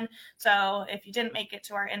coupon. So if you didn't make it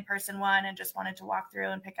to our in-person one and just wanted to walk through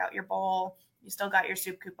and pick out your bowl, you still got your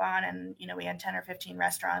soup coupon. And, we had 10 or 15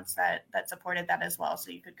 restaurants that supported that as well.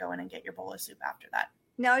 So you could go in and get your bowl of soup after that.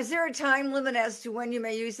 Now, is there a time limit as to when you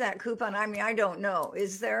may use that coupon? I mean, I don't know.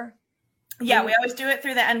 Is there? Yeah, we always do it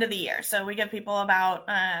through the end of the year. So we give people about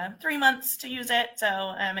 3 months to use it.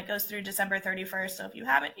 So it goes through December 31st. So if you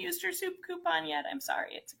haven't used your soup coupon yet, I'm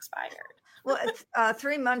sorry, it's expired. Well,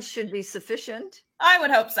 3 months should be sufficient. I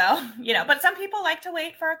would hope so. But some people like to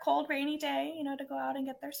wait for a cold, rainy day, to go out and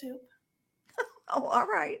get their soup. Oh, all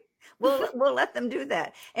right. We'll let them do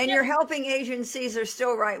that. And your helping agencies are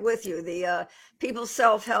still right with you. The People's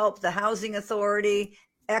Self-Help, the Housing Authority,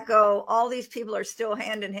 ECHO, all these people are still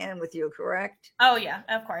hand in hand with you, correct? Oh yeah,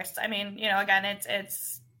 of course. I mean, again,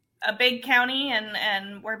 it's a big county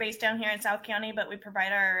and we're based down here in South County, but we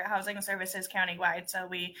provide our housing services countywide. So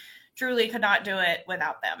we truly could not do it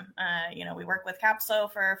without them. We work with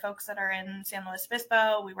CAPSLO for folks that are in San Luis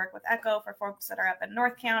Obispo. We work with ECHO for folks that are up in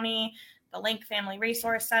North County, the Link Family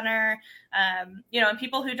Resource Center. And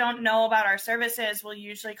people who don't know about our services will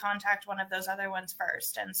usually contact one of those other ones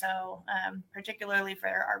first. And so particularly for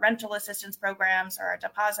our rental assistance programs or our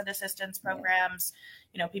deposit assistance programs,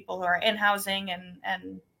 people who are in housing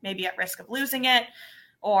and maybe at risk of losing it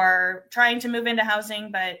or trying to move into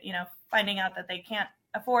housing, but, finding out that they can't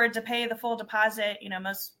afford to pay the full deposit.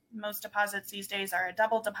 Most deposits these days are a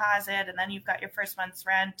double deposit, and then you've got your first month's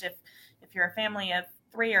rent. If you're a family of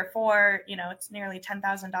 3 or 4, it's nearly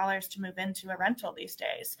 $10,000 to move into a rental these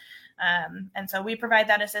days. And so we provide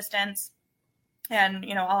that assistance, and,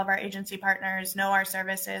 all of our agency partners know our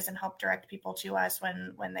services and help direct people to us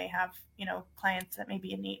when they have, clients that may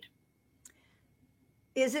be in need.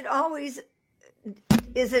 I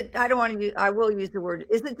will use the word,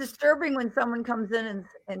 is it disturbing when someone comes in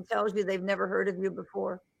and tells you they've never heard of you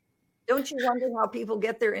before? Don't you wonder how people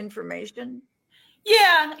get their information?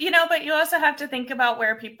 Yeah, but you also have to think about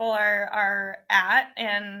where people are at,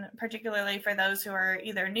 and particularly for those who are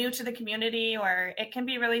either new to the community, or it can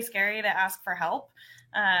be really scary to ask for help.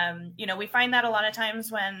 We find that a lot of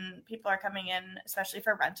times when people are coming in, especially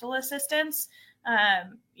for rental assistance,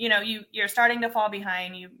 you're starting to fall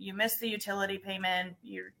behind. You miss the utility payment.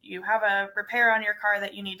 You have a repair on your car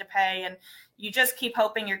that you need to pay, and you just keep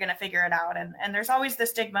hoping you're going to figure it out. And there's always the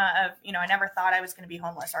stigma of, I never thought I was going to be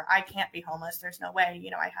homeless, or I can't be homeless. There's no way.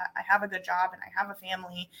 I have a good job and I have a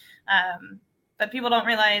family. But people don't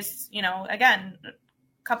realize, again,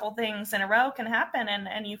 couple things in a row can happen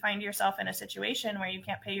and you find yourself in a situation where you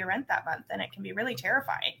can't pay your rent that month, and it can be really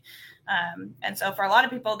terrifying. And so for a lot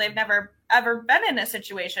of people, they've never ever been in a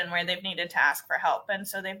situation where they've needed to ask for help, and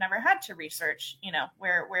so they've never had to research,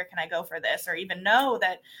 where can I go for this, or even know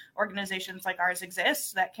that organizations like ours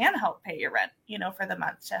exist that can help pay your rent, for the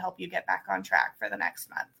month, to help you get back on track for the next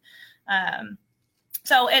month.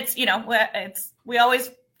 So it's, we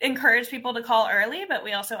always encourage people to call early, but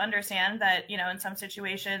we also understand that, in some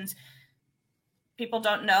situations, people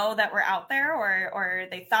don't know that we're out there, or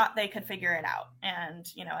they thought they could figure it out.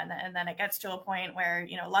 And, and then it gets to a point where,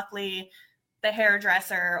 luckily the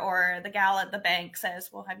hairdresser or the gal at the bank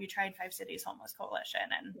says, well, have you tried 5 Cities Homeless Coalition?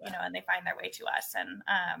 And, and they find their way to us. And,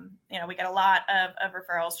 we get a lot of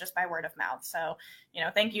referrals just by word of mouth. So,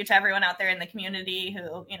 thank you to everyone out there in the community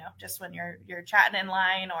who, just when you're chatting in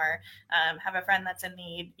line or have a friend that's in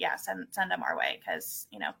need, send them our way. Because,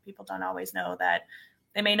 people don't always know that.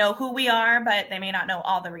 They may know who we are, but they may not know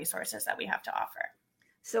all the resources that we have to offer.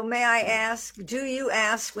 So may I ask, do you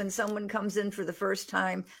ask when someone comes in for the first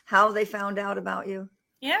time how they found out about you?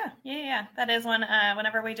 Yeah. That is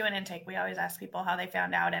whenever we do an intake, we always ask people how they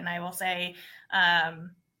found out. And I will say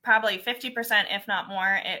probably 50%, if not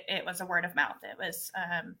more, it was a word of mouth. It was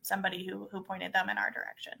somebody who pointed them in our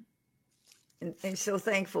direction. And so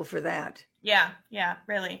thankful for that. Yeah,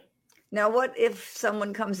 really. Now, what if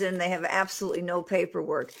someone comes in, they have absolutely no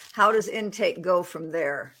paperwork? How does intake go from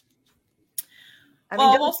there?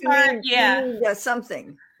 We'll start,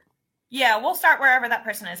 something. Yeah, we'll start wherever that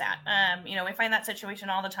person is at. We find that situation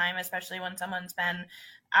all the time, especially when someone's been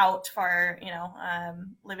out for,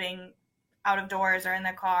 living out of doors or in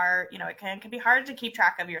their car. It can be hard to keep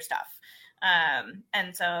track of your stuff.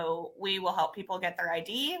 And so we will help people get their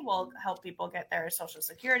ID. We'll help people get their social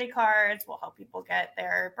security cards. We'll help people get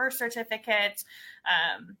their birth certificates.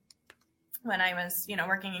 When I was,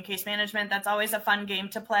 working in case management, that's always a fun game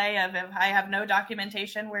to play of if I have no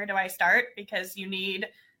documentation, where do I start? Because you need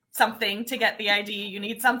something to get the ID, you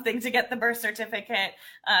need something to get the birth certificate.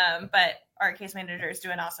 But our case managers do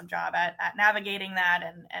an awesome job at navigating that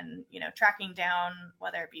and tracking down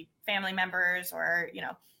whether it be family members or,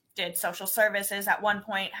 did social services at one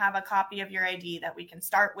point have a copy of your ID that we can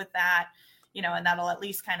start with that, and that'll at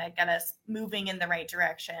least kind of get us moving in the right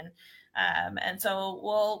direction. And so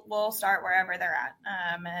we'll start wherever they're at.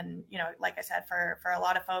 And, like I said, for a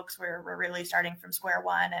lot of folks, we're really starting from square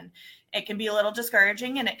one, and it can be a little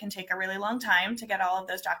discouraging and it can take a really long time to get all of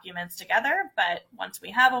those documents together. But once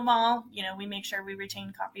we have them all, we make sure we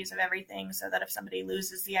retain copies of everything so that if somebody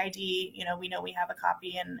loses the ID, we know we have a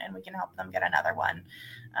copy and we can help them get another one.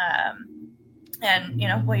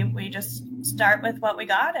 We just start with what we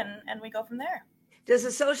got and we go from there. Does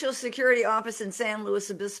the Social Security office in San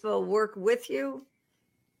Luis Obispo work with you?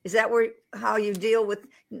 Is that how you deal with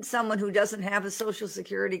someone who doesn't have a Social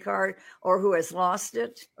Security card or who has lost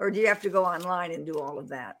it? Or do you have to go online and do all of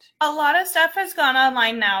that? A lot of stuff has gone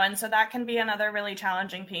online now. And so that can be another really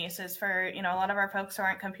challenging piece is for, a lot of our folks who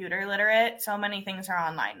aren't computer literate. So many things are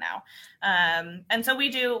online now. And so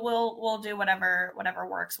we'll do whatever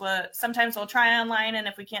works. Sometimes we'll try online. And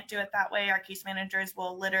if we can't do it that way, our case managers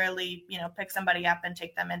will literally, pick somebody up and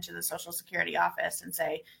take them into the Social Security office and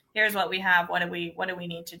say, here's what we have. What do we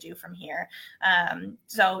need to do from here?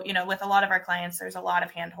 So, with a lot of our clients, there's a lot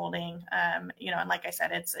of hand holding, and like I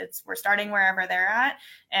said, we're starting wherever they're at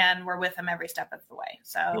and we're with them every step of the way.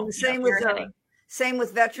 So same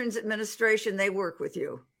with Veterans Administration, they work with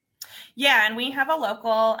you. Yeah, and we have a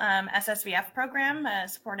local SSVF program,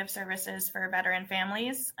 Supportive Services for Veteran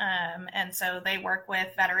Families. And so they work with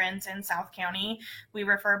veterans in South County. We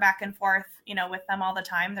refer back and forth, with them all the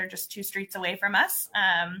time. They're just 2 streets away from us.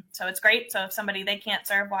 So it's great. So if somebody they can't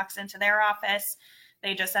serve walks into their office,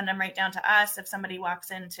 they just send them right down to us. If somebody walks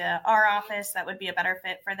into our office, that would be a better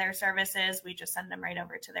fit for their services. We just send them right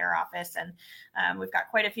over to their office. And we've got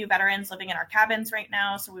quite a few veterans living in our cabins right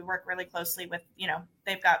now. So we work really closely with,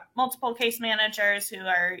 they've got multiple case managers who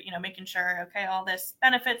are, making sure, okay, all this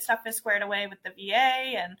benefit stuff is squared away with the VA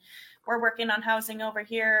and we're working on housing over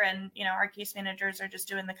here. And, our case managers are just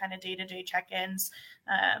doing the kind of day-to-day check-ins.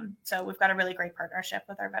 So we've got a really great partnership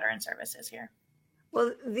with our veteran services here.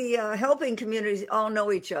 Well, the helping communities all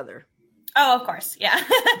know each other. Oh, of course. Yeah.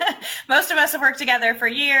 Most of us have worked together for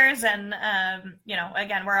years. And,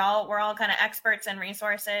 again, we're all kind of experts in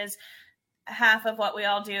resources. Half of what we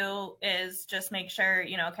all do is just make sure,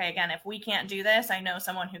 okay, again, if we can't do this, I know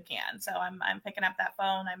someone who can. So I'm picking up that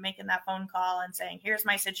phone, I'm making that phone call and saying, here's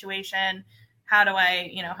my situation. How do I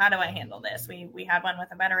handle this? We had one with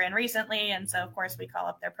a veteran recently. And so, of course, we call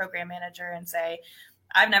up their program manager and say,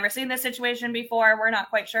 I've never seen this situation before. We're not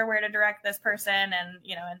quite sure where to direct this person. And,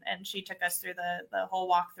 and she took us through the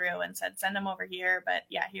whole walkthrough and said, send them over here. But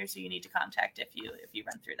yeah, here's who you need to contact if you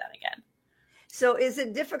run through that again. So is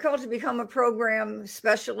it difficult to become a program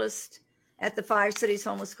specialist at the 5 Cities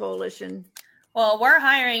Homeless Coalition? Well, we're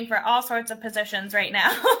hiring for all sorts of positions right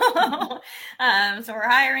now. So we're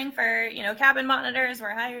hiring for, cabin monitors.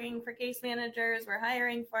 We're hiring for case managers. We're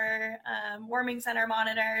hiring for warming center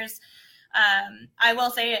monitors. I will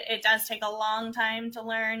say it does take a long time to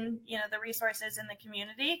learn, the resources in the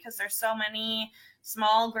community because there's so many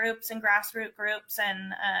small groups and grassroots groups.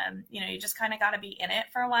 And, you just kind of got to be in it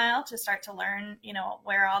for a while to start to learn,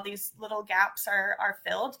 where all these little gaps are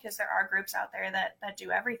filled, because there are groups out there that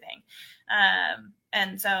do everything.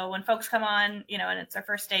 And so when folks come on, and it's their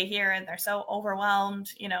first day here and they're so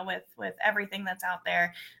overwhelmed, with everything that's out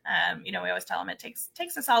there, we always tell them it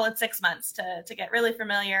takes a solid 6 months to get really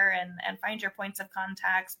familiar and find your points of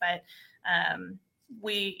contacts. But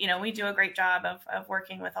we do a great job of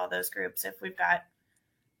working with all those groups. If we've got,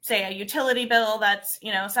 say, a utility bill that's,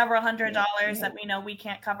 several $100s that we know we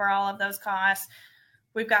can't cover all of those costs.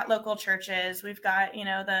 We've got local churches. We've got,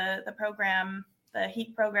 the program, the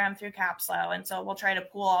heat program through CAPSLO. And so we'll try to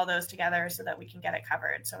pool all those together so that we can get it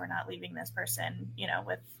covered. So we're not leaving this person,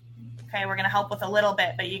 with, okay, we're going to help with a little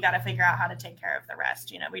bit, but you got to figure out how to take care of the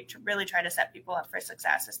rest. We really try to set people up for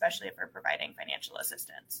success, especially if we're providing financial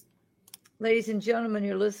assistance. Ladies and gentlemen,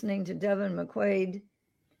 you're listening to Devon McQuaid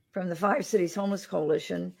from the Five Cities Homeless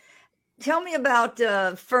Coalition. Tell me about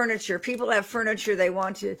furniture. People have furniture they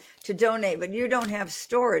want to donate, but you don't have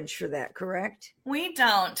storage for that, correct? We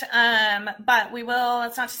don't, but we will.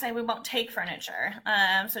 That's not to say we won't take furniture.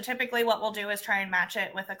 So typically what we'll do is try and match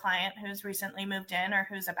it with a client who's recently moved in or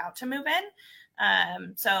who's about to move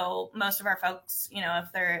in. So most of our folks,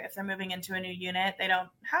 if they're moving into a new unit, they don't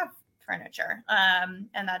have furniture.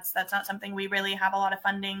 And that's not something we really have a lot of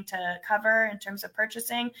funding to cover in terms of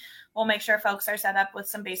purchasing. We'll make sure folks are set up with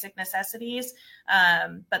some basic necessities.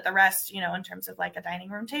 But the rest, in terms of like a dining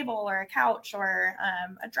room table or a couch or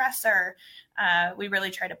a dresser, we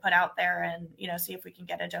really try to put out there and, see if we can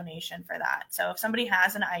get a donation for that. So if somebody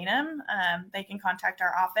has an item, they can contact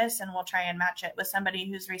our office and we'll try and match it with somebody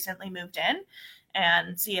who's recently moved in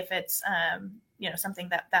and see if it's, something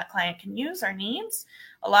that client can use or needs.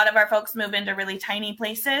 A lot of our folks move into really tiny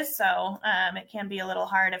places, so it can be a little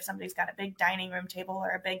hard if somebody's got a big dining room table or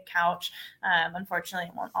a big couch. Unfortunately,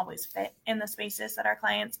 it won't always fit in the spaces that our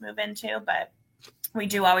clients move into, but we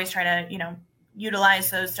do always try to, utilize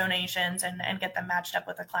those donations and get them matched up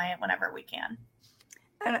with a client whenever we can.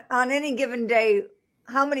 And on any given day,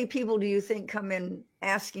 how many people do you think come in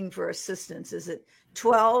asking for assistance? Is it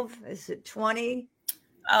 12? Is it 20?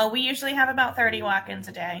 Oh, we usually have about 30 walk-ins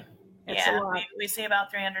a day. It's a lot. We see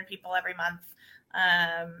about 300 people every month.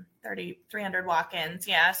 300 walk-ins.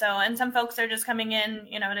 Yeah. So, and some folks are just coming in,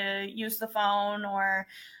 to use the phone or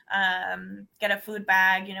get a food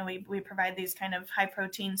bag. We provide these kind of high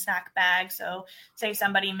protein snack bags. So say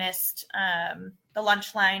somebody missed the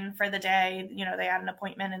lunch line for the day, they had an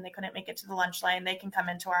appointment and they couldn't make it to the lunch line. They can come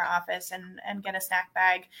into our office and get a snack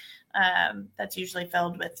bag that's usually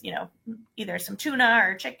filled with, either some tuna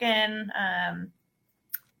or chicken,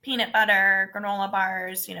 peanut butter, granola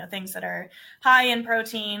bars, things that are high in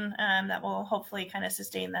protein that will hopefully kind of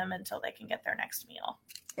sustain them until they can get their next meal.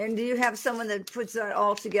 And do you have someone that puts that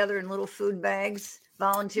all together in little food bags?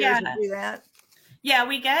 Volunteers who do that? Yeah,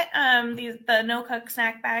 we get the no-cook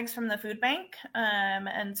snack bags from the food bank.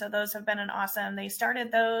 And so those have been an awesome. They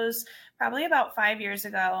started those probably about 5 years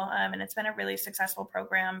ago. And it's been a really successful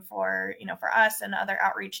program for us and other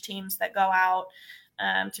outreach teams that go out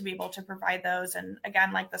to be able to provide those. And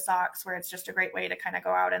again, like the socks, where it's just a great way to kind of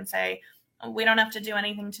go out and say, we don't have to do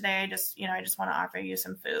anything today. I just want to offer you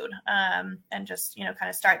some food and just, kind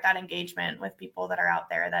of start that engagement with people that are out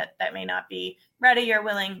there that may not be ready or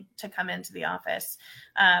willing to come into the office.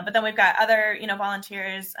 But then we've got other,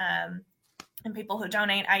 volunteers and people who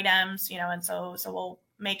donate items, and so we'll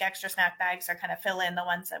make extra snack bags or kind of fill in the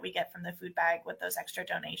ones that we get from the food bag with those extra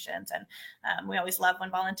donations. And we always love when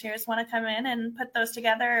volunteers want to come in and put those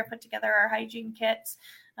together or put together our hygiene kits.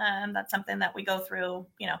 That's something that we go through,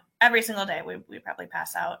 every single day. We probably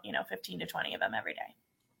pass out, 15 to 20 of them every day.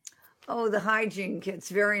 Oh, the hygiene kits,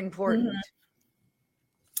 very important. Mm-hmm.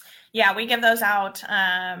 Yeah, we give those out,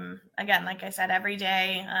 again, like I said, every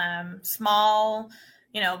day. Small,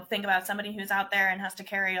 think about somebody who's out there and has to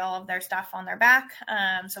carry all of their stuff on their back.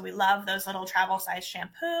 So we love those little travel size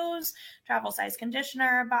shampoos, travel size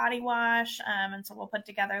conditioner, body wash. And so we'll put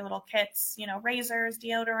together little kits, razors,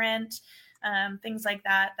 deodorant, things like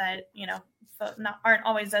that, aren't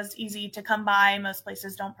always as easy to come by. Most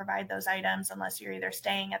places don't provide those items unless you're either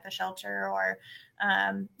staying at the shelter or,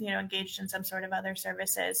 engaged in some sort of other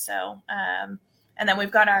services. So, and then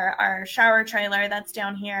we've got our shower trailer that's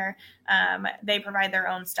down here. They provide their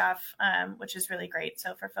own stuff, which is really great.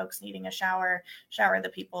 So for folks needing a Shower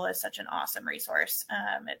the People is such an awesome resource.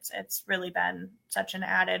 It's really been such an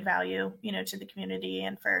added value, to the community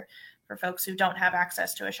and for folks who don't have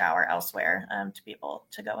access to a shower elsewhere, to be able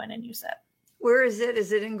to go in and use it. Where is it?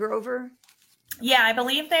 Is it in Grover? Yeah, I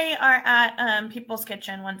believe they are at People's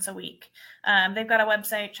Kitchen once a week. They've got a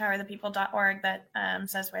website, showerthepeople.org, that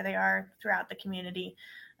says where they are throughout the community.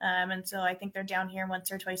 And so I think they're down here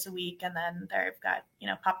once or twice a week. And then they've got,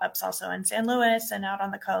 pop-ups also in San Luis and out on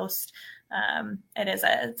the coast.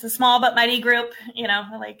 It's a small but mighty group,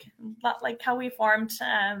 like how we formed,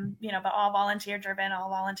 but all volunteer driven, all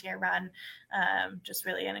volunteer run, just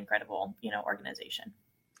really an incredible, organization.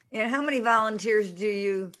 And how many volunteers do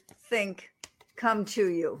you think come to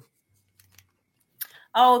you?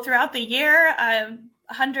 Oh, throughout the year,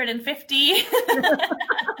 150.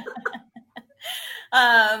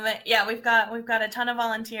 Yeah, we've got a ton of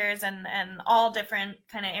volunteers and all different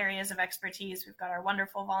kind of areas of expertise. We've got our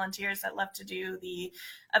wonderful volunteers that love to do the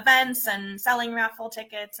events and selling raffle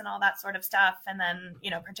tickets and all that sort of stuff. And then,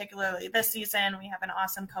 particularly this season, we have an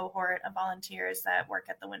awesome cohort of volunteers that work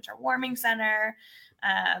at the Winter Warming Center.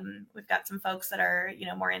 We've got some folks that are,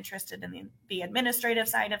 more interested in the administrative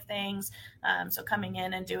side of things. So coming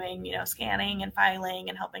in and doing, scanning and filing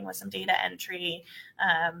and helping with some data entry.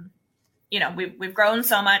 We've grown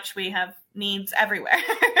so much, we have needs everywhere.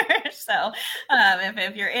 So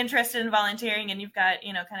if you're interested in volunteering and you've got,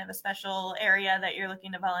 kind of a special area that you're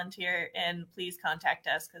looking to volunteer in, please contact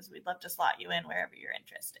us because we'd love to slot you in wherever you're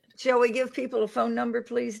interested. Shall we give people a phone number,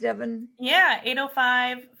 please, Devon? Yeah,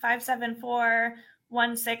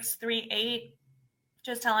 805-574-1638.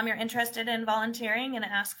 Just tell them you're interested in volunteering and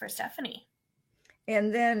ask for Stephanie.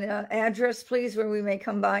 And then address, please, where we may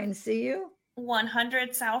come by and see you.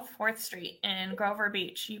 100 South 4th Street in Grover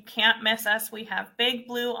Beach. You can't miss us. We have big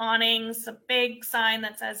blue awnings, a big sign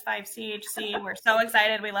that says 5CHC. We're so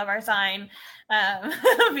excited. We love our sign.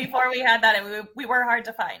 Before we had that, we were hard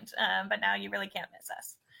to find, but now you really can't miss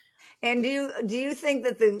us. And do you think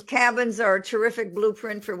that the cabins are a terrific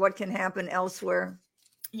blueprint for what can happen elsewhere?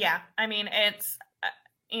 Yeah, I mean, it's,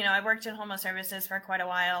 I worked in homeless services for quite a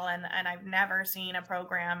while, and I've never seen a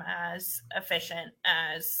program as efficient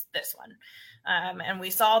as this one. And we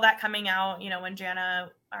saw that coming out, when Jana,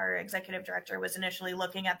 our executive director, was initially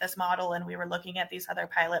looking at this model and we were looking at these other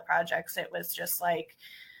pilot projects. It was just like,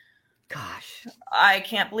 gosh, I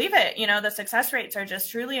can't believe it. The success rates are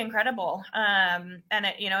just truly incredible. And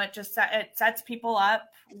it sets people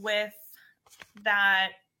up with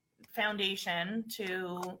that foundation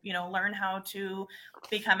to, learn how to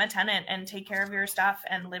become a tenant and take care of your stuff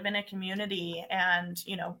and live in a community. And,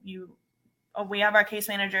 we have our case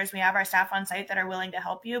managers, we have our staff on site that are willing to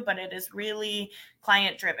help you, but it is really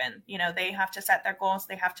client driven. They have to set their goals.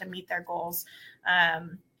 They have to meet their goals.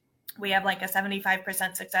 We have like a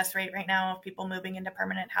 75% success rate right now of people moving into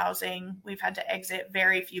permanent housing. We've had to exit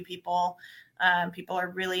very few people. People are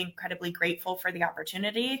really incredibly grateful for the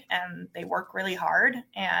opportunity and they work really hard.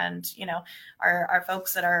 And, our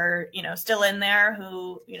folks that are, still in there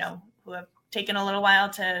who have taken a little while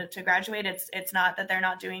to graduate, it's not that they're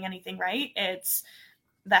not doing anything right. It's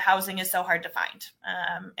the housing is so hard to find.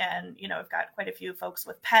 And, we've got quite a few folks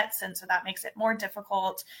with pets. And so that makes it more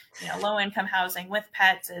difficult. Low income housing with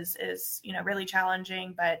pets is really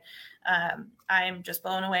challenging, but I'm just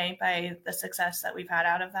blown away by the success that we've had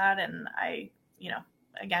out of that. And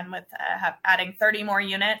again, with adding 30 more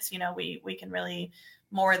units, we can really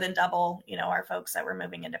more than double, our folks that we're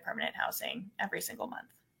moving into permanent housing every single month.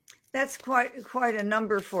 That's quite a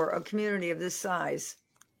number for a community of this size.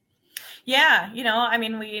 Yeah,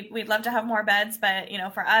 we'd love to have more beds, but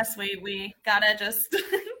for us, we gotta just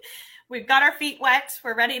we've got our feet wet.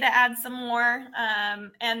 We're ready to add some more,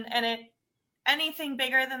 and anything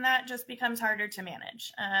bigger than that just becomes harder to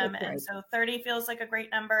manage. And so 30 feels like a great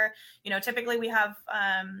number. Typically we have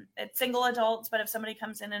it's single adults, but if somebody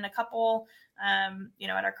comes in a couple,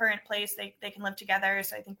 at our current place, they can live together.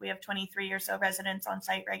 So I think we have 23 or so residents on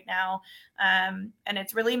site right now. And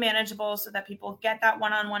it's really manageable so that people get that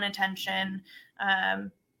one-on-one attention.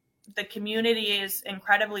 The community is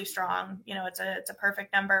incredibly strong. It's a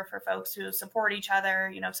perfect number for folks who support each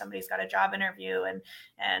other. If somebody's got a job interview and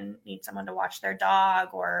needs someone to watch their dog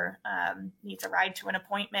or needs a ride to an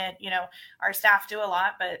appointment, our staff do a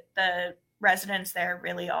lot, but the residents there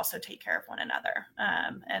really also take care of one another.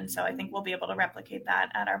 And so I think we'll be able to replicate that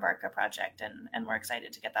at our Barca project. And we're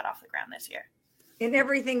excited to get that off the ground this year. In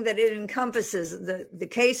everything that it encompasses, the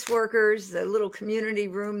caseworkers, the little community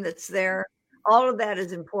room that's there, all of that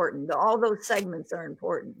is important. All those segments are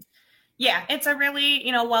important. Yeah, it's a really,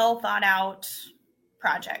 well thought out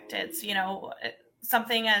project. It's,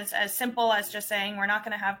 something as simple as just saying we're not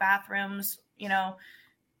going to have bathrooms,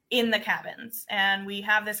 in the cabins, and we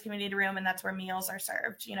have this community room, and that's where meals are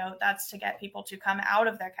served. That's to get people to come out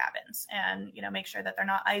of their cabins and, make sure that they're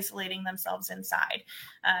not isolating themselves inside.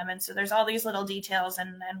 And so there's all these little details,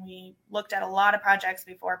 and we looked at a lot of projects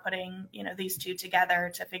before putting, these two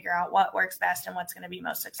together to figure out what works best and what's going to be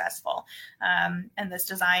most successful. And this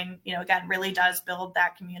design, again, really does build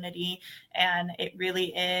that community, and it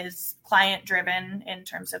really is client driven in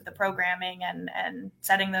terms of the programming and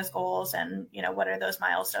setting those goals and, what are those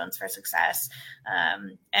milestones for success.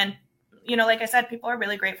 And, like I said, people are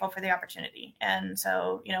really grateful for the opportunity. And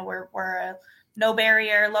so, we're a no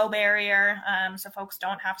barrier, low barrier. So folks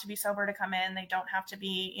don't have to be sober to come in. They don't have to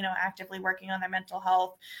be, actively working on their mental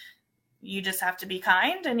health. You just have to be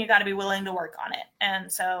kind, and you got to be willing to work on it.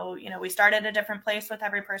 And so, we start at a different place with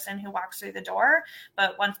every person who walks through the door.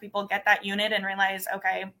 But once people get that unit and realize,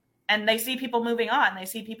 okay, and they see people moving on, they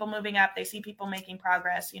see people moving up, they see people making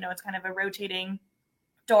progress, it's kind of a rotating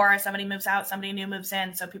door. Somebody moves out, somebody new moves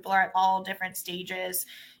in. So people are at all different stages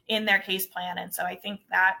in their case plan. And so I think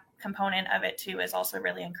that component of it too is also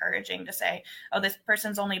really encouraging to say, oh, this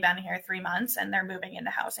person's only been here 3 months and they're moving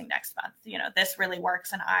into housing next month. This really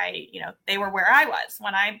works. And they were where I was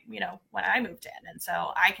when I moved in. And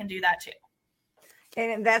so I can do that too.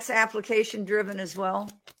 And that's application driven as well.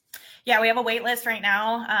 Yeah, we have a wait list right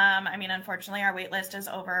now. Unfortunately, our wait list is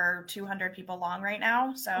over 200 people long right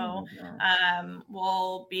now. So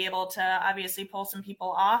we'll be able to obviously pull some people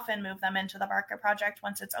off and move them into the Barca project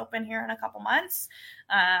once it's open here in a couple months.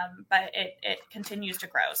 But it continues to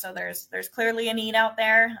grow. So there's clearly a need out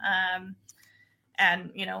there.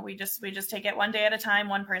 And, we just take it one day at a time,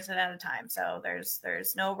 one person at a time. So there's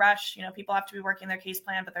no rush. People have to be working their case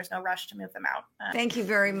plan, but there's no rush to move them out. Thank you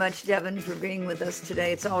very much, Devon, for being with us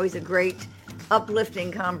today. It's always a great,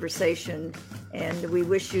 uplifting conversation. And we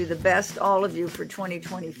wish you the best, all of you, for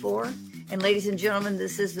 2024. And ladies and gentlemen,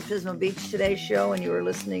 this is the Pismo Beach Today show, and you are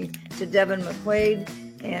listening to Devon McQuaid.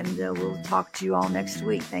 And we'll talk to you all next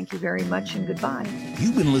week. Thank you very much, and goodbye.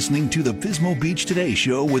 You've been listening to the Pismo Beach Today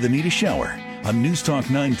show with Anita Shower on News Talk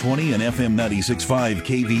 920 and FM 96.5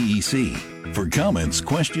 KVEC. For comments,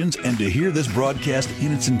 questions, and to hear this broadcast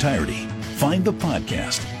in its entirety, find the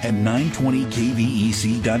podcast at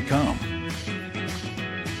 920kvec.com.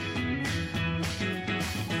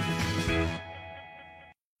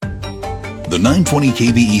 The 920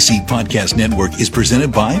 KVEC Podcast Network is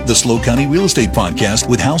presented by the SLO County Real Estate Podcast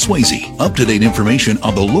with Hal Swayze. Up-to-date information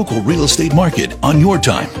on the local real estate market on your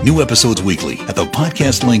time. New episodes weekly at the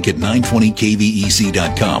podcast link at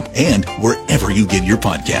 920kvec.com and wherever you get your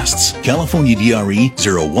podcasts. California DRE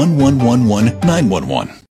 01111 911.